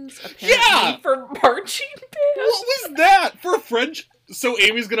aspirations apparently for marching band. What was that? For French? So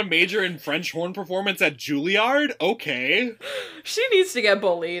Amy's gonna major in French horn performance at Juilliard? Okay. She needs to get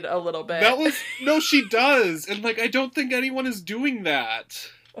bullied a little bit. No, she does. And like, I don't think anyone is doing that.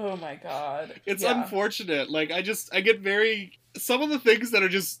 Oh my god. It's Yeah. unfortunate. Like, I get very, some of the things that are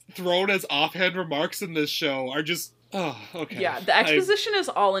just thrown as offhand remarks in this show are just, oh, okay. Yeah, the exposition is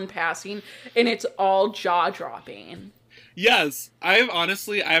all in passing, and it's all jaw-dropping. Yes, I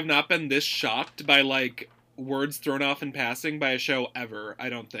have not been this shocked by, like, words thrown off in passing by a show ever, I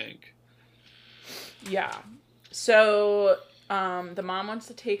don't think. Yeah. So, the mom wants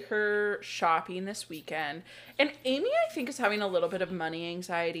to take her shopping this weekend. And Amy, I think, is having a little bit of money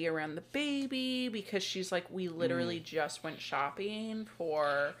anxiety around the baby because she's like, we literally just went shopping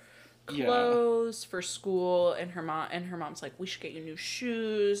for clothes for school, and her mom's like, we should get you new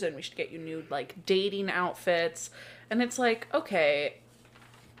shoes and we should get you new like dating outfits. And it's like, okay,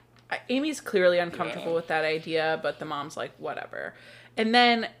 Amy's clearly uncomfortable with that idea, but the mom's like, whatever. And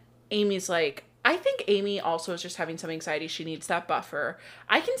then Amy's like, I think Amy also is just having some anxiety. She needs that buffer.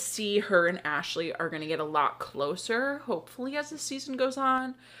 I can see her and Ashley are going to get a lot closer, hopefully, as the season goes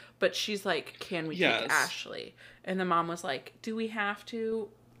on. But she's like, can we take Ashley? And the mom was like, do we have to?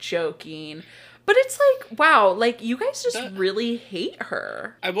 Joking. But it's like, wow, like, you guys just really hate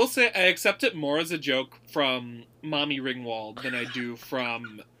her. I will say I accept it more as a joke from Mommy Ringwald than I do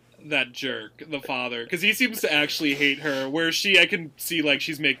from that jerk, the father, because he seems to actually hate her, where I can see, like,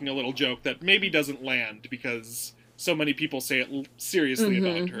 she's making a little joke that maybe doesn't land because so many people say it seriously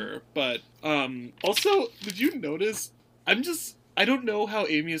about her. But, also, did you notice, I don't know how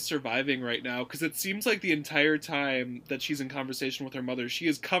Amy is surviving right now, because it seems like the entire time that she's in conversation with her mother, she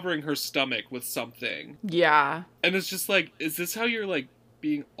is covering her stomach with something. Yeah. And it's just like, is this how you're, like,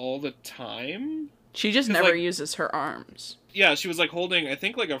 being all the time? She just never uses her arms. Yeah, she was, like, holding, I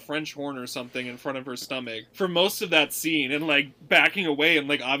think, like, a French horn or something in front of her stomach for most of that scene, and, like, backing away and,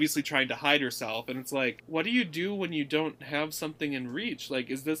 like, obviously trying to hide herself. And it's like, what do you do when you don't have something in reach? Like,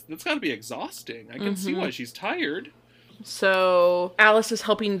 that's gotta be exhausting. I can see why she's tired. So Alice is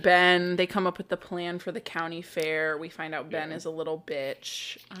helping Ben. They come up with the plan for the county fair. We find out Ben is a little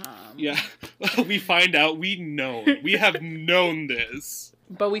bitch. Yeah, we find out. We have known this.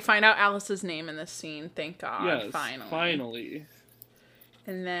 But we find out Alice's name in this scene. Thank God. Yes, finally.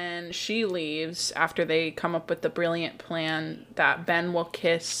 And then she leaves after they come up with the brilliant plan that Ben will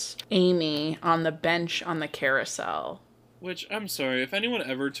kiss Amy on the bench on the carousel. Which, I'm sorry, if anyone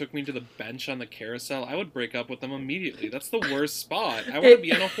ever took me to the bench on the carousel, I would break up with them immediately. That's the worst spot. I want to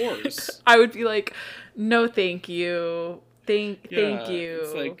be on a horse. I would be like, no thank you. Thank you.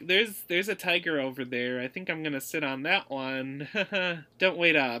 It's like, there's a tiger over there. I think I'm gonna sit on that one. Don't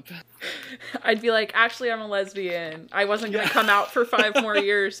wait up. I'd be like, actually, I'm a lesbian. I wasn't gonna come out for 5 more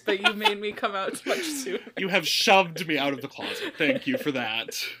years, but you made me come out much sooner. You have shoved me out of the closet. Thank you for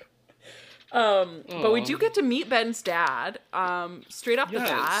that. But we do get to meet Ben's dad. Straight off the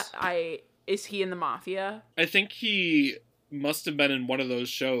bat, is he in the mafia? I think he must have been in one of those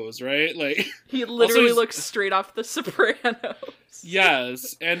shows, right? Like, he literally looks straight off The Sopranos.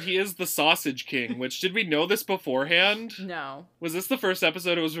 Yes, and he is the Sausage King, which, did we know this beforehand? No. Was this the first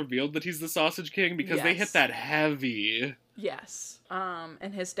episode it was revealed that he's the Sausage King? Because they hit that heavy. Yes.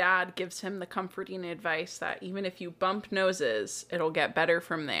 And his dad gives him the comforting advice that even if you bump noses, it'll get better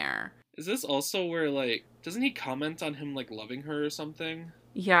from there. Is this also where, like, doesn't he comment on him, like, loving her or something?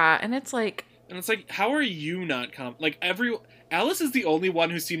 Yeah, and it's like... And it's like, how are you not Alice is the only one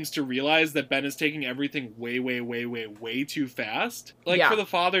who seems to realize that Ben is taking everything way, way, way, way, way too fast. Like, for the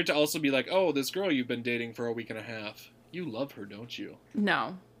father to also be like, oh, this girl you've been dating for a week and a half. You love her, don't you?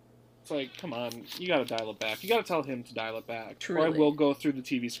 No. It's like, come on, you gotta dial it back. You gotta tell him to dial it back. Truly. Or I will go through the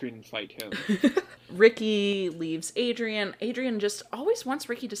TV screen and fight him. Ricky leaves Adrian. Adrian just always wants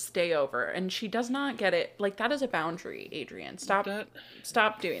Ricky to stay over, and she does not get it. Like, that is a boundary, Adrian. Stop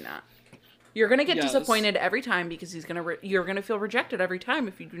doing that. You're going to get disappointed every time because you're going to feel rejected every time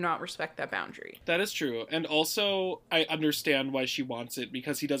if you do not respect that boundary. That is true. And also, I understand why she wants it,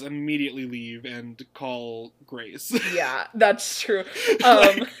 because he does immediately leave and call Grace. Yeah, that's true.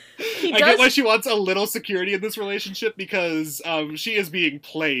 I get why she wants a little security in this relationship, because she is being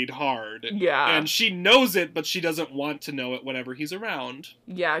played hard. Yeah. And she knows it, but she doesn't want to know it whenever he's around.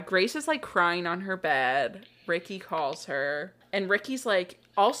 Yeah, Grace is like crying on her bed. Ricky calls her. And Ricky's like,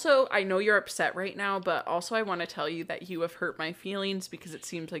 also, I know you're upset right now, but also I want to tell you that you have hurt my feelings because it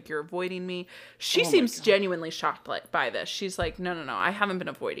seems like you're avoiding me. She seems genuinely shocked by this. She's like, no, I haven't been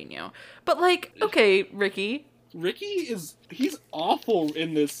avoiding you. But like, okay, Ricky, he's awful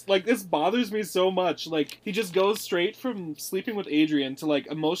in this. Like, this bothers me so much. Like, he just goes straight from sleeping with Adrian to, like,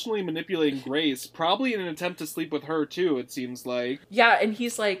 emotionally manipulating Grace, probably in an attempt to sleep with her, too, it seems like. Yeah, and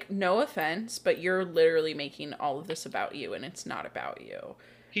he's like, no offense, but you're literally making all of this about you, and it's not about you.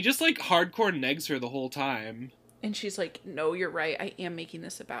 He just, like, hardcore negs her the whole time. And she's like, no, you're right. I am making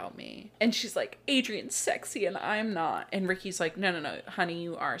this about me. And she's like, Adrian's sexy and I'm not. And Ricky's like, no, honey,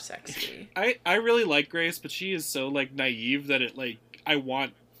 you are sexy. I really like Grace, but she is so, like, naive that it, like, I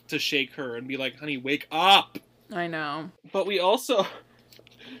want to shake her and be like, honey, wake up! I know. But we also...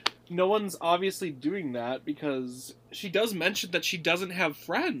 No one's obviously doing that because she does mention that she doesn't have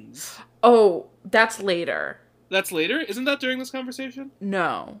friends. Oh, that's later. That's later? Isn't that during this conversation?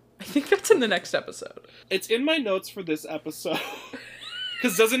 No. I think that's in the next episode. It's in my notes for this episode.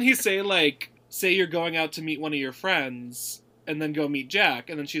 Because doesn't he say, like, say you're going out to meet one of your friends, and then go meet Jack,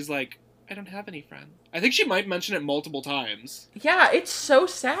 and then she's like, I don't have any friends. I think she might mention it multiple times. Yeah, it's so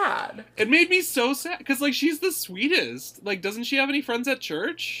sad. It made me so sad, because, like, she's the sweetest. Like, doesn't she have any friends at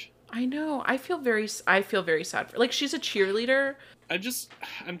church? I know. I feel very sad for, like, she's a cheerleader.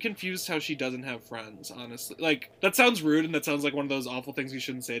 I'm confused how she doesn't have friends, honestly. Like, that sounds rude, and that sounds like one of those awful things you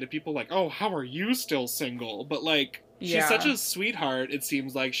shouldn't say to people, like, oh, how are you still single? But, like, she's such a sweetheart, it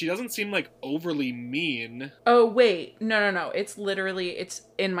seems like. She doesn't seem, like, overly mean. Oh, wait. No. It's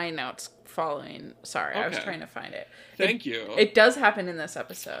in my notes following. Sorry, okay. I was trying to find it. Thank you. It does happen in this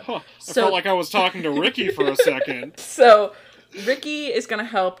episode. Huh. I felt like I was talking to Ricky for a second. So, Ricky is going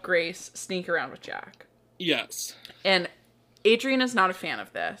to help Grace sneak around with Jack. Yes. And Adrian is not a fan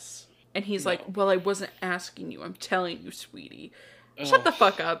of this. And he's like, well, I wasn't asking you. I'm telling you, sweetie. Shut the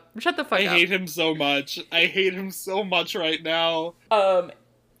fuck up. I hate him so much. I hate him so much right now.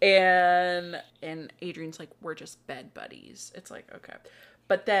 And Adrian's like, we're just bed buddies. It's like, okay.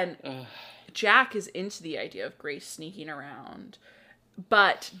 But then Jack is into the idea of Grace sneaking around.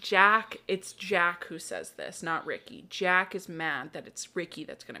 But it's Jack who says this, not Ricky. Jack is mad that it's Ricky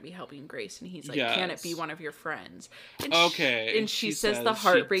that's going to be helping Grace, and he's like, Can it be one of your friends? And she says the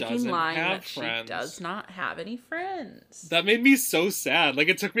heartbreaking line that she does not have any friends. That made me so sad. Like,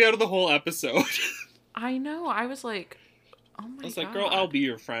 it took me out of the whole episode. I know. I was like, oh my God. I was like, girl, I'll be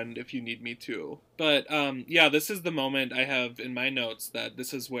your friend if you need me to. But, yeah, this is the moment I have in my notes that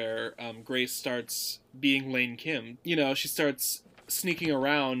this is where Grace starts being Lane Kim. You know, she starts sneaking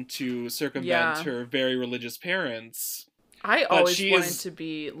around to circumvent her very religious parents. I always wanted to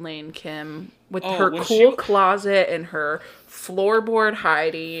be Lane Kim with her cool closet and her floorboard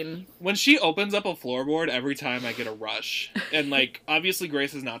hiding. When she opens up a floorboard, every time I get a rush. And, like, obviously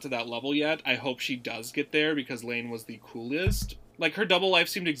Grace is not to that level yet. I hope she does get there because Lane was the coolest. Like, her double life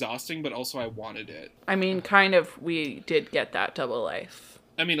seemed exhausting, but also I wanted it. I mean, kind of, we did get that double life.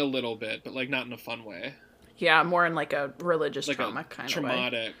 I mean, a little bit, but, like, not in a fun way. Yeah, more in, like, a religious trauma kind of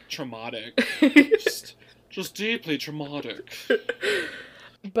way. Traumatic. just deeply traumatic.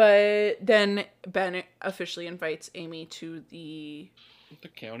 But then Ben officially invites Amy to the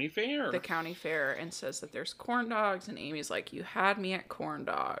county fair. The county fair, and says that there's corn dogs, and Amy's like, you had me at corn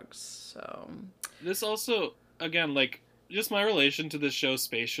dogs. So this also, again, like, just my relation to this show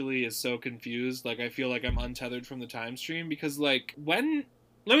spatially is so confused. Like, I feel like I'm untethered from the time stream because, like, let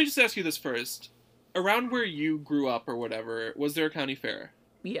me just ask you this first. Around where you grew up or whatever, was there a county fair?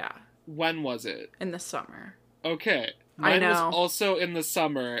 Yeah. When was it? In the summer. Okay. Mine was also in the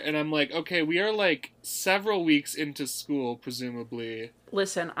summer, and I'm like, okay, we are, like, several weeks into school, presumably.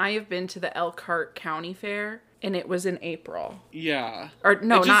 Listen, I have been to the Elkhart County Fair, and it was in April. Yeah. Or,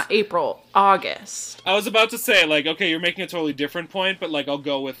 no, not April. August. I was about to say, like, okay, you're making a totally different point, but, like, I'll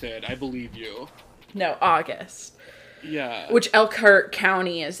go with it. I believe you. No, August. Yeah. Which Elkhart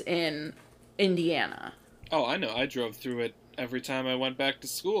County is in Indiana. Oh, I know. I drove through it every time I went back to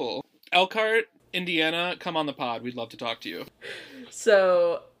school. Elkhart, Indiana, come on the pod. We'd love to talk to you.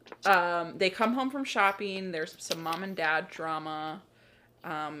 So, they come home from shopping. There's some mom and dad drama.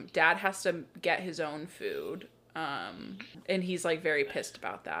 Dad has to get his own food. And he's, like, very pissed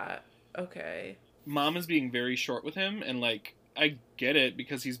about that. Okay. Mom is being very short with him, and, like, I get it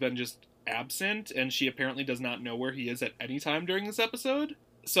because he's been just absent, and she apparently does not know where he is at any time during this episode.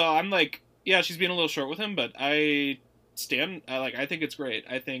 So I'm like, yeah, she's being a little short with him, but I think it's great.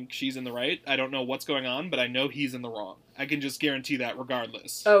 I think she's in the right. I don't know what's going on, but I know he's in the wrong. I can just guarantee that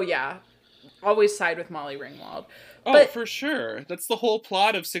regardless. Oh, yeah. Always side with Molly Ringwald. Oh, but for sure. That's the whole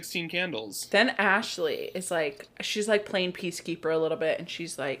plot of 16 Candles. Then Ashley is like, she's like playing peacekeeper a little bit, and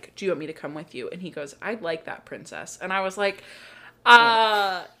she's like, do you want me to come with you? And he goes, I'd like that, princess. And I was like,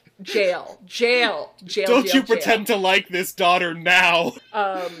 Jail. Don't you pretend to like this daughter now.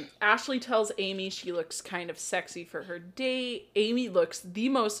 Ashley tells Amy she looks kind of sexy for her date. Amy looks the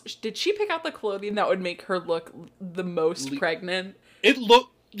most... Did she pick out the clothing that would make her look the most pregnant?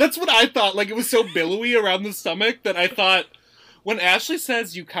 That's what I thought. Like, it was so billowy around the stomach that I thought... When Ashley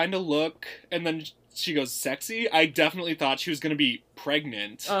says you kind of look, and then she goes sexy, I definitely thought she was going to be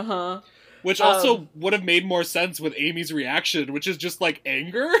pregnant. Uh-huh. Which also would have made more sense with Amy's reaction, which is just, like,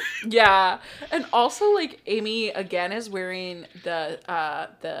 anger. Yeah. And also, like, Amy, again, is wearing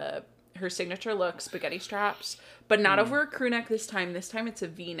her signature look, spaghetti straps, but not over a crew neck this time. This time it's a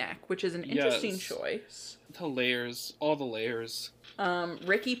V-neck, which is an interesting choice. The layers. All the layers.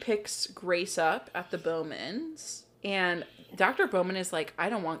 Ricky picks Grace up at the Bowmans, and Dr. Bowman is like, I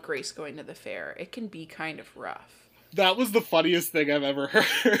don't want Grace going to the fair. It can be kind of rough. That was the funniest thing I've ever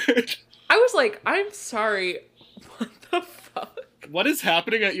heard. I was like, I'm sorry, what the fuck? What is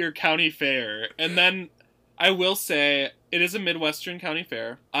happening at your county fair? And then, I will say, it is a Midwestern county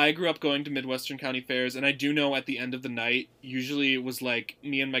fair. I grew up going to Midwestern county fairs, and I do know at the end of the night, usually it was like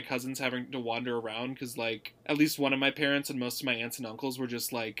me and my cousins having to wander around, because like, at least one of my parents and most of my aunts and uncles were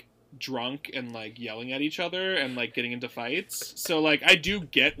just like, drunk and like yelling at each other and like getting into fights. So like, I do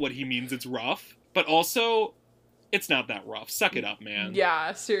get what he means, it's rough, but also... It's not that rough. Suck it up, man.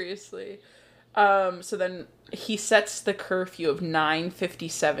 Yeah, seriously. So then he sets the curfew of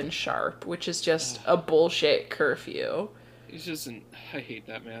 9:57 sharp, which is just a bullshit curfew. He's just I hate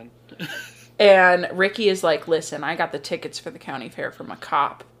that man. And Ricky is like, listen, I got the tickets for the county fair from a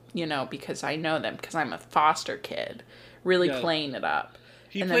cop, you know, because I know them, because I'm a foster kid. Really playing it up.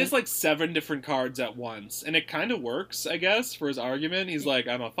 He plays like 7 different cards at once, and it kind of works, I guess, for his argument. He's like,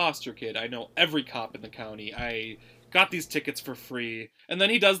 I'm a foster kid. I know every cop in the county. I got these tickets for free. And then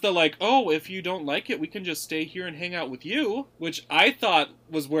he does the like, oh, if you don't like it, we can just stay here and hang out with you, which I thought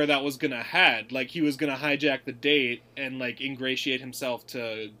was where that was gonna head. Like, he was gonna hijack the date and like ingratiate himself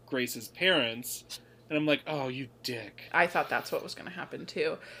to Grace's parents. And I'm like, oh, you dick. I thought that's what was gonna happen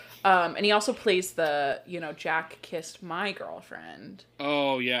too. And he also plays the, you know, Jack kissed my girlfriend.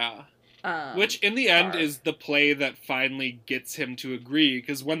 Oh, yeah. Which, in the end, is the play that finally gets him to agree,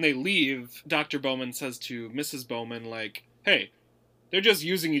 because when they leave, Dr. Bowman says to Mrs. Bowman, like, hey, they're just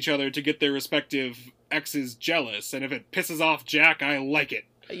using each other to get their respective exes jealous, and if it pisses off Jack, I like it.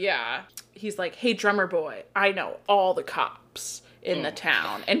 Yeah. He's like, hey, drummer boy, I know all the cops in the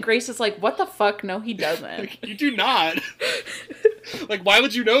town. And Grace is like, what the fuck? No, he doesn't. Like, you do not. Like, why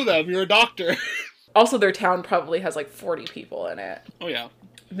would you know them? You're a doctor. Also, their town probably has like 40 people in it. Oh, yeah.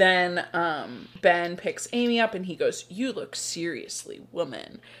 Then Ben picks Amy up and he goes, you look seriously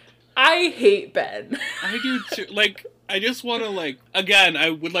woman. I hate Ben. I do too. Like, I just want to, like, again,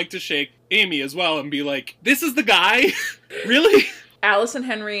 I would like to shake Amy as well and be like, this is the guy? Really? Alice and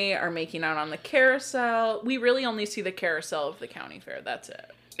Henry are making out on the carousel. We really only see the carousel of the county fair. That's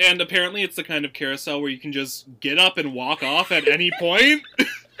it. And apparently it's the kind of carousel where you can just get up and walk off at any point.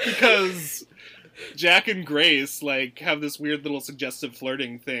 Because Jack and Grace, like, have this weird little suggestive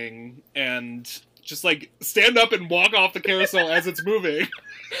flirting thing. And just, like, stand up and walk off the carousel as it's moving.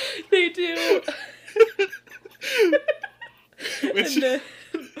 They do. Which... And then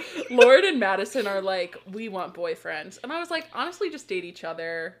Lord and Madison are like, we want boyfriends. And I was like, honestly, just date each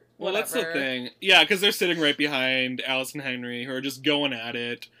other. Well, that's the thing. Yeah, because they're sitting right behind Alice and Henry, who are just going at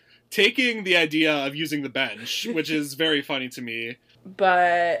it, taking the idea of using the bench, which is very funny to me.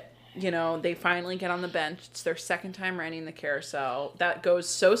 But, you know, they finally get on the bench. It's their second time riding the carousel. That goes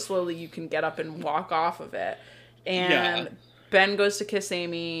so slowly you can get up and walk off of it. And Ben goes to kiss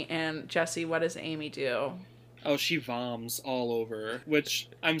Amy, and Jesse, what does Amy do? Oh, she voms all over, which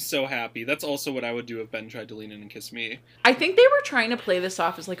I'm so happy. That's also what I would do if Ben tried to lean in and kiss me. I think they were trying to play this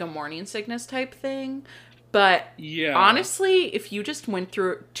off as like a morning sickness type thing. But honestly, if you just went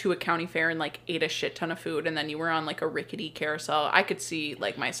through to a county fair and like ate a shit ton of food and then you were on like a rickety carousel, I could see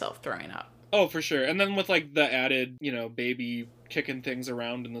like myself throwing up. Oh, for sure. And then with like the added, you know, baby kicking things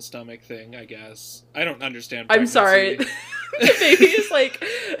around in the stomach thing, I guess. I don't understand pregnancy. I'm sorry. The baby is like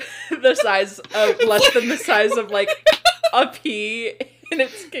the size of, less than the size of like a pea, and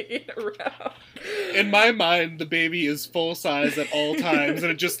it's kicking around. In my mind, the baby is full size at all times,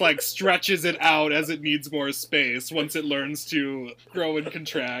 and it just like stretches it out as it needs more space once it learns to grow and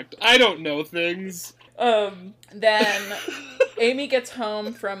contract. I don't know things. Then Amy gets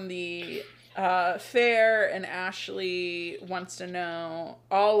home from the fair, and Ashley wants to know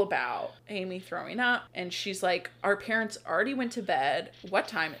all about Amy throwing up, and she's like, our parents already went to bed. What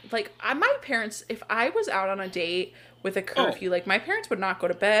time? Like, my parents, if I was out on a date with a curfew, like, my parents would not go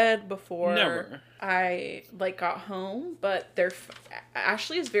to bed before Never. I, like, got home, but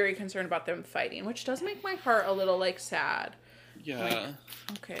Ashley is very concerned about them fighting, which does make my heart a little, like, sad. Yeah. Like,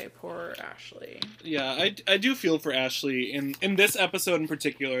 okay, poor Ashley. Yeah, I do feel for Ashley. In this episode in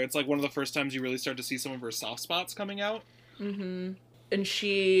particular, it's like one of the first times you really start to see some of her soft spots coming out. Mm-hmm. And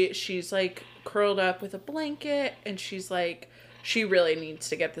she's like curled up with a blanket, and she's like, she really needs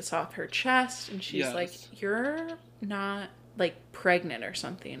to get this off her chest. And she's like, you're not like pregnant or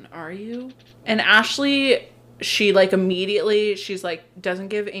something, are you? And Ashley, she like immediately, she's like, doesn't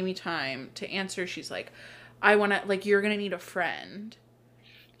give Amy time to answer. She's like, I want to, like, you're going to need a friend.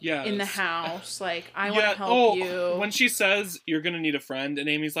 Yes. In the house. Like, I want to help you. When she says, you're going to need a friend, and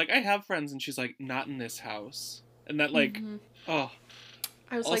Amy's like, I have friends, and she's like, not in this house. And that, like, I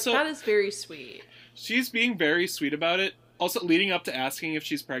was also, like, that is very sweet. She's being very sweet about it. Also, leading up to asking if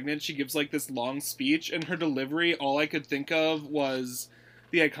she's pregnant, she gives, like, this long speech, and her delivery, all I could think of was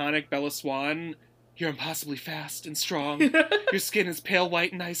the iconic Bella Swan, you're impossibly fast and strong. Your skin is pale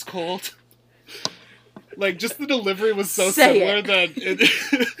white and ice cold. Like, just the delivery was so similar that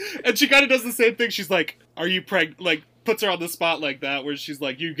and she kind of does the same thing. She's like, are you pregnant? Like, puts her on the spot like that, where she's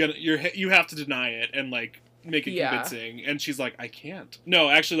like, you have to deny it and, like, make it convincing. And she's like, I can't. No,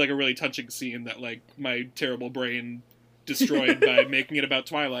 actually, like, a really touching scene that, like, my terrible brain destroyed by making it about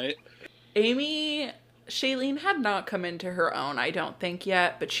Twilight. Shailene had not come into her own, I don't think,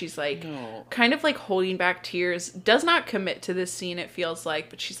 yet, but she's, like, kind of, like, holding back tears. Does not commit to this scene, it feels like,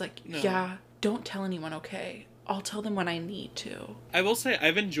 but she's like, yeah, don't tell anyone, okay? I'll tell them when I need to. I will say,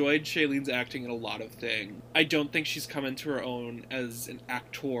 I've enjoyed Shailene's acting in a lot of things. I don't think she's come into her own as an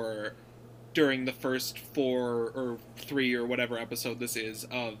actor during the first 4 or 3 or whatever episode this is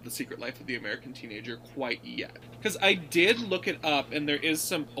of The Secret Life of the American Teenager quite yet. Because I did look it up, and there is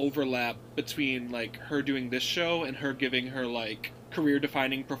some overlap between, like, her doing this show and her giving her, like,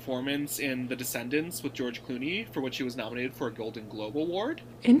 career-defining performance in The Descendants with George Clooney, for which she was nominated for a Golden Globe Award.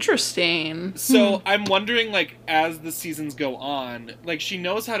 Interesting. So I'm wondering, like, as the seasons go on, like, she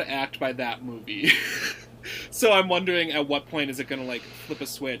knows how to act by that movie. So I'm wondering at what point is it going to, like, flip a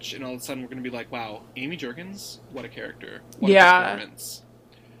switch and all of a sudden we're going to be like, wow, Amy Juergens? What a character. What a performance.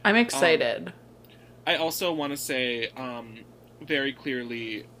 I'm excited. I also want to say very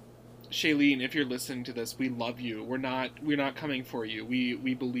clearly, Shailene, if you're listening to this, we love you. We're not coming for you.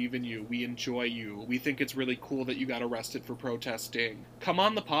 We believe in you. We enjoy you. We think it's really cool that you got arrested for protesting. Come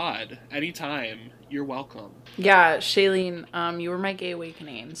on the pod anytime. You're welcome. Yeah, Shailene, you were my gay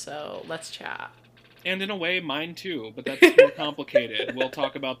awakening, so let's chat. And in a way, mine too, but that's more complicated. We'll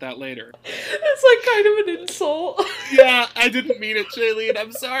talk about that later. It's like kind of an insult. Yeah, I didn't mean it, Shailene.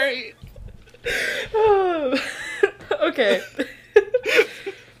 I'm sorry. Okay.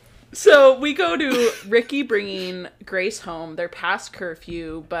 So we go to Ricky bringing Grace home. They're past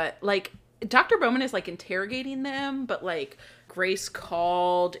curfew, but, like, Dr. Bowman is, like, interrogating them, but, like, Grace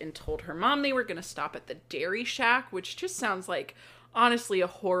called and told her mom they were going to stop at the Dairy Shack, which just sounds like, honestly, a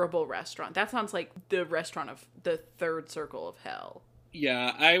horrible restaurant. That sounds like the restaurant of the third circle of hell.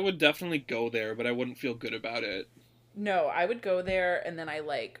 Yeah, I would definitely go there, but I wouldn't feel good about it. No, I would go there and then I,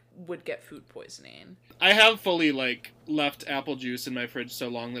 like, would get food poisoning. I have fully, like, left apple juice in my fridge so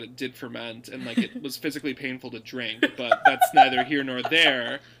long that it did ferment and, like, it was physically painful to drink, but that's neither here nor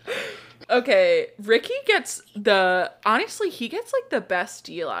there. Okay, Ricky gets honestly, he gets, like, the best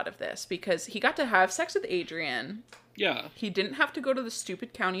deal out of this because he got to have sex with Adrian. Yeah. He didn't have to go to the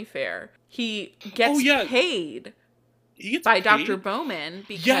stupid county fair. He gets paid by paid? Dr. Bowman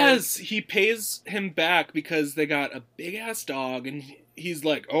because... Yes, he pays him back because they got a big-ass dog, and he's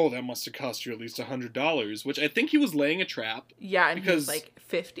like, oh, that must have cost you at least $100, which I think he was laying a trap. Yeah, and he was like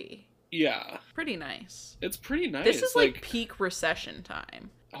 50. Yeah. Pretty nice. It's pretty nice. This is like peak recession time.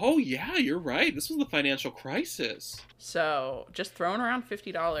 Oh, yeah, you're right. This was the financial crisis. So, just throwing around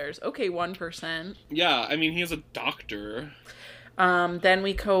 $50. Okay, 1%. Yeah, I mean, he is a doctor. Then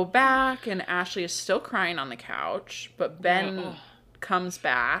we go back, and Ashley is still crying on the couch, but Ben comes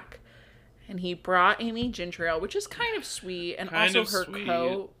back, and he brought Amy ginger ale, which is kind of sweet, and also her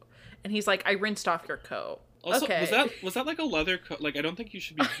coat. And he's like, I rinsed off your coat. Also, okay. was that like a leather coat? Like, I don't think you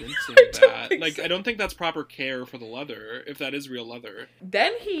should be rinsing that. Like, so. I don't think that's proper care for the leather, if that is real leather.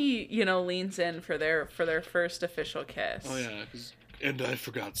 Then he, leans in for their first official kiss. Oh, yeah. And I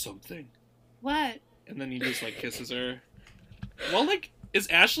forgot something. What? And then he just, like, kisses her. Well, like, is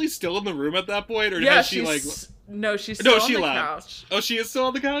Ashley still in the room at that point? Or has she, like... No, she's still on the couch. Oh, she is still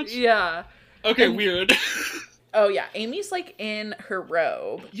on the couch? Yeah. Okay, And- weird. Oh yeah, Amy's like in her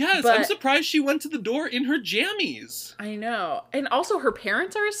robe. Yes, but I'm surprised she went to the door in her jammies. I know. And also her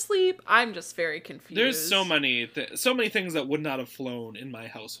parents are asleep. I'm just very confused. There's so many things that would not have flown in my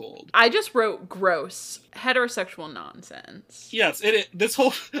household. I just wrote gross heterosexual nonsense. Yes, this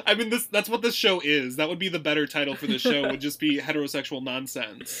whole I mean that's what this show is. That would be the better title for this show, would just be heterosexual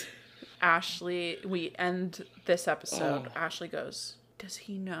nonsense. Ashley, we end this episode. Oh. Ashley goes, "Does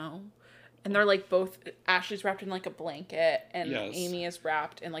he know?" And they're like both, Ashley's wrapped in like a blanket and Yes. Amy is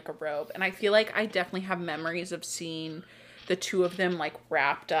wrapped in like a robe. And I feel like I definitely have memories of seeing the two of them like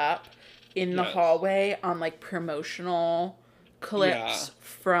wrapped up in the Yes. hallway on like promotional clips Yeah.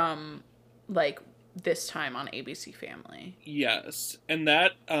 from like this time on ABC Family. Yes. And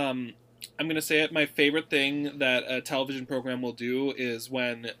that I'm going to say it, my favorite thing that a television program will do is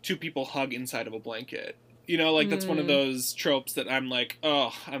when two people hug inside of a blanket. You know, like that's one of those tropes that I'm like,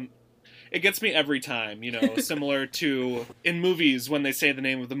 it gets me every time, you know, similar to in movies when they say the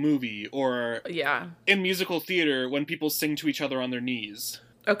name of the movie, or Yeah. in musical theater when people sing to each other on their knees.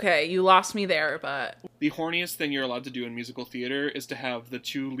 Okay, you lost me there, but The horniest thing you're allowed to do in musical theater is to have the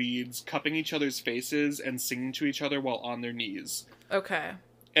two leads cupping each other's faces and singing to each other while on their knees. okay.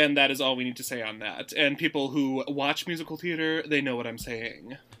 And that is all we need to say on that. And people who watch musical theater, they know what I'm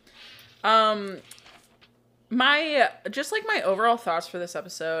saying. My overall thoughts for this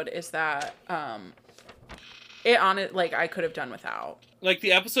episode is that I could have done without. Like,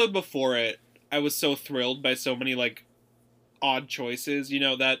 the episode before it, I was so thrilled by so many, like, odd choices. You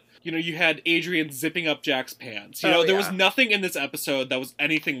know, you had Adrian zipping up Jack's pants. You know, there was nothing in this episode that was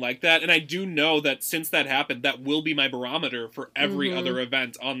anything like that. And I do know that since that happened, that will be my barometer for every other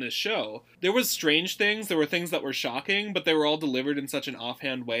event on this show. There was strange things. There were things that were shocking, but they were all delivered in such an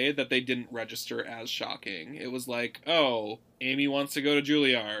offhand way that they didn't register as shocking. It was like, oh, Amy wants to go to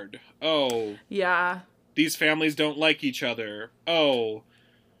Juilliard. Oh, Yeah. these families don't like each other. Oh.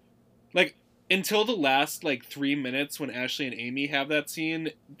 Like, until the last, 3 minutes when Ashley and Amy have that scene,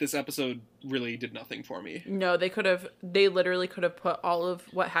 this episode really did nothing for me. No, they literally could have put all of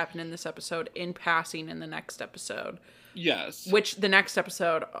what happened in this episode in passing in the next episode. Yes. Which the next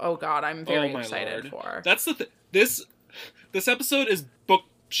episode, oh god, I'm very Oh my excited Lord. for. That's the thing. This episode is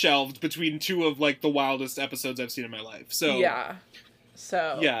bookshelved between two of, the wildest episodes I've seen in my life. So, Yeah.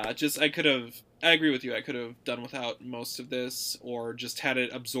 So yeah, I agree with you. I could have done without most of this, or just had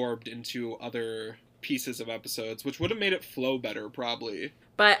it absorbed into other pieces of episodes, which would have made it flow better, probably.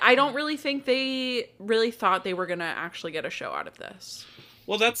 But I don't really think they really thought they were gonna actually get a show out of this.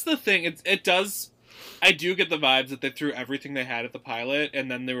 Well, that's the thing. It does. I do get the vibes that they threw everything they had at the pilot,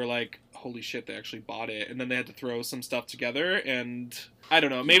 and then they were like, holy shit, they actually bought it. And then they had to throw some stuff together, and I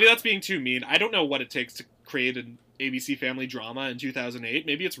don't know. Maybe that's being too mean. I don't know what it takes to create an ABC Family drama in 2008.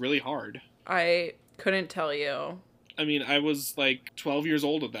 Maybe it's really hard. I couldn't tell you. I mean, I was 12 years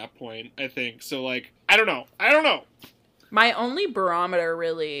old at that point, I think. So I don't know. My only barometer,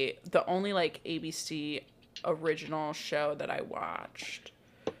 really, the only ABC original show that I watched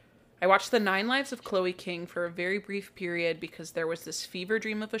The 9 Lives of Chloe King for a very brief period because there was this fever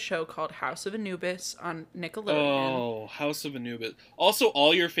dream of a show called House of Anubis on Nickelodeon. Oh, House of Anubis. Also,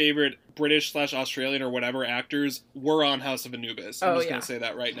 all your favorite British/Australian or whatever actors were on House of Anubis. I'm just going to say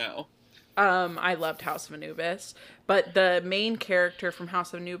that right now. I loved House of Anubis, but the main character from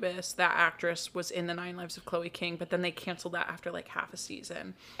House of Anubis, that actress, was in The 9 Lives of Chloe King, but then they canceled that after half a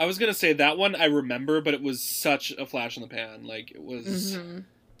season. I was going to say that one I remember, but it was such a flash in the pan. It was... Mm-hmm.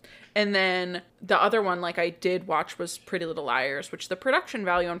 And then the other one, I did watch was Pretty Little Liars, which the production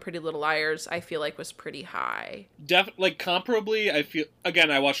value on Pretty Little Liars, I feel was pretty high. Comparably, I feel... Again,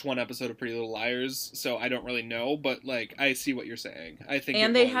 I watched one episode of Pretty Little Liars, so I don't really know, but, I see what you're saying. I think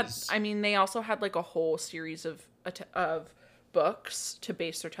And they they also had, a whole series of books to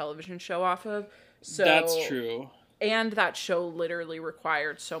base their television show off of. So that's true. And that show literally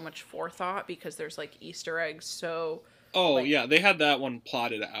required so much forethought because there's, Easter eggs, so... Oh, yeah, they had that one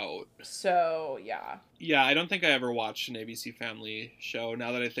plotted out. So, yeah. Yeah, I don't think I ever watched an ABC Family show,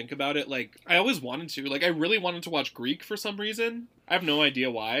 now that I think about it. I always wanted to. I really wanted to watch Greek for some reason. I have no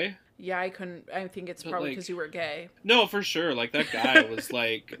idea why. Yeah, I couldn't... I think it's probably because you were gay. No, for sure. That guy was,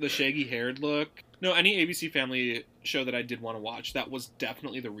 the shaggy-haired look. No, any ABC Family show that I did want to watch, that was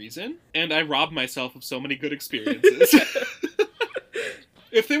definitely the reason. And I robbed myself of so many good experiences.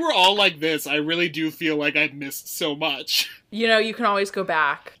 If they were all like this, I really do feel like I've missed so much. You can always go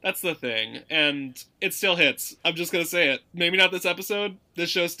back. That's the thing. And it still hits. I'm just going to say it. Maybe not this episode. This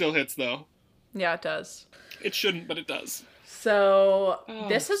show still hits, though. Yeah, it does. It shouldn't, but it does. So,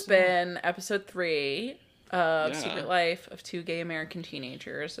 this has been episode 3 of Secret Life of Two Gay American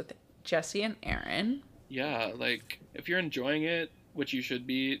Teenagers with Jesse and Aaron. Yeah, like, if you're enjoying it, which you should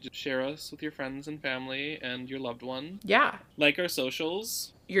be, just share us with your friends and family and your loved one. Yeah. Like our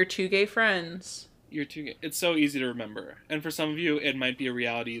socials. Your two gay friends. It's so easy to remember. And for some of you, it might be a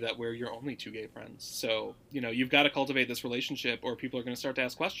reality that we're your only two gay friends. So, you've got to cultivate this relationship or people are going to start to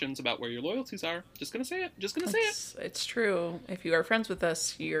ask questions about where your loyalties are. Just going to say it. It's true. If you are friends with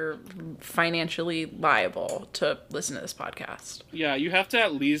us, you're financially liable to listen to this podcast. Yeah, you have to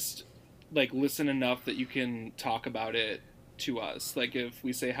at least, listen enough that you can talk about it to us. Like, if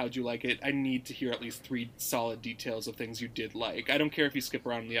we say, how'd you like it? I need to hear at least 3 solid details of things you did like. I don't care if you skip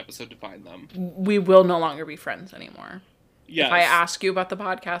around in the episode to find them. We will no longer be friends anymore. Yes. If I ask you about the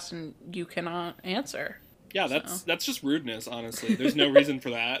podcast and you cannot answer. Yeah, that's just rudeness, honestly. There's no reason for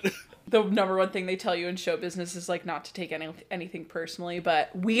that. The number one thing they tell you in show business is, not to take anything personally,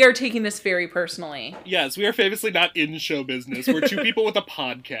 but we are taking this very personally. Yes, we are famously not in show business. We're 2 people with a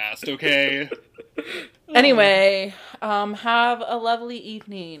podcast, okay? Anyway, have a lovely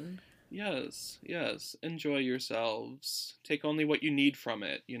evening. Yes. Enjoy yourselves. Take only what you need from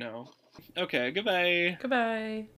it, Okay, goodbye. Goodbye.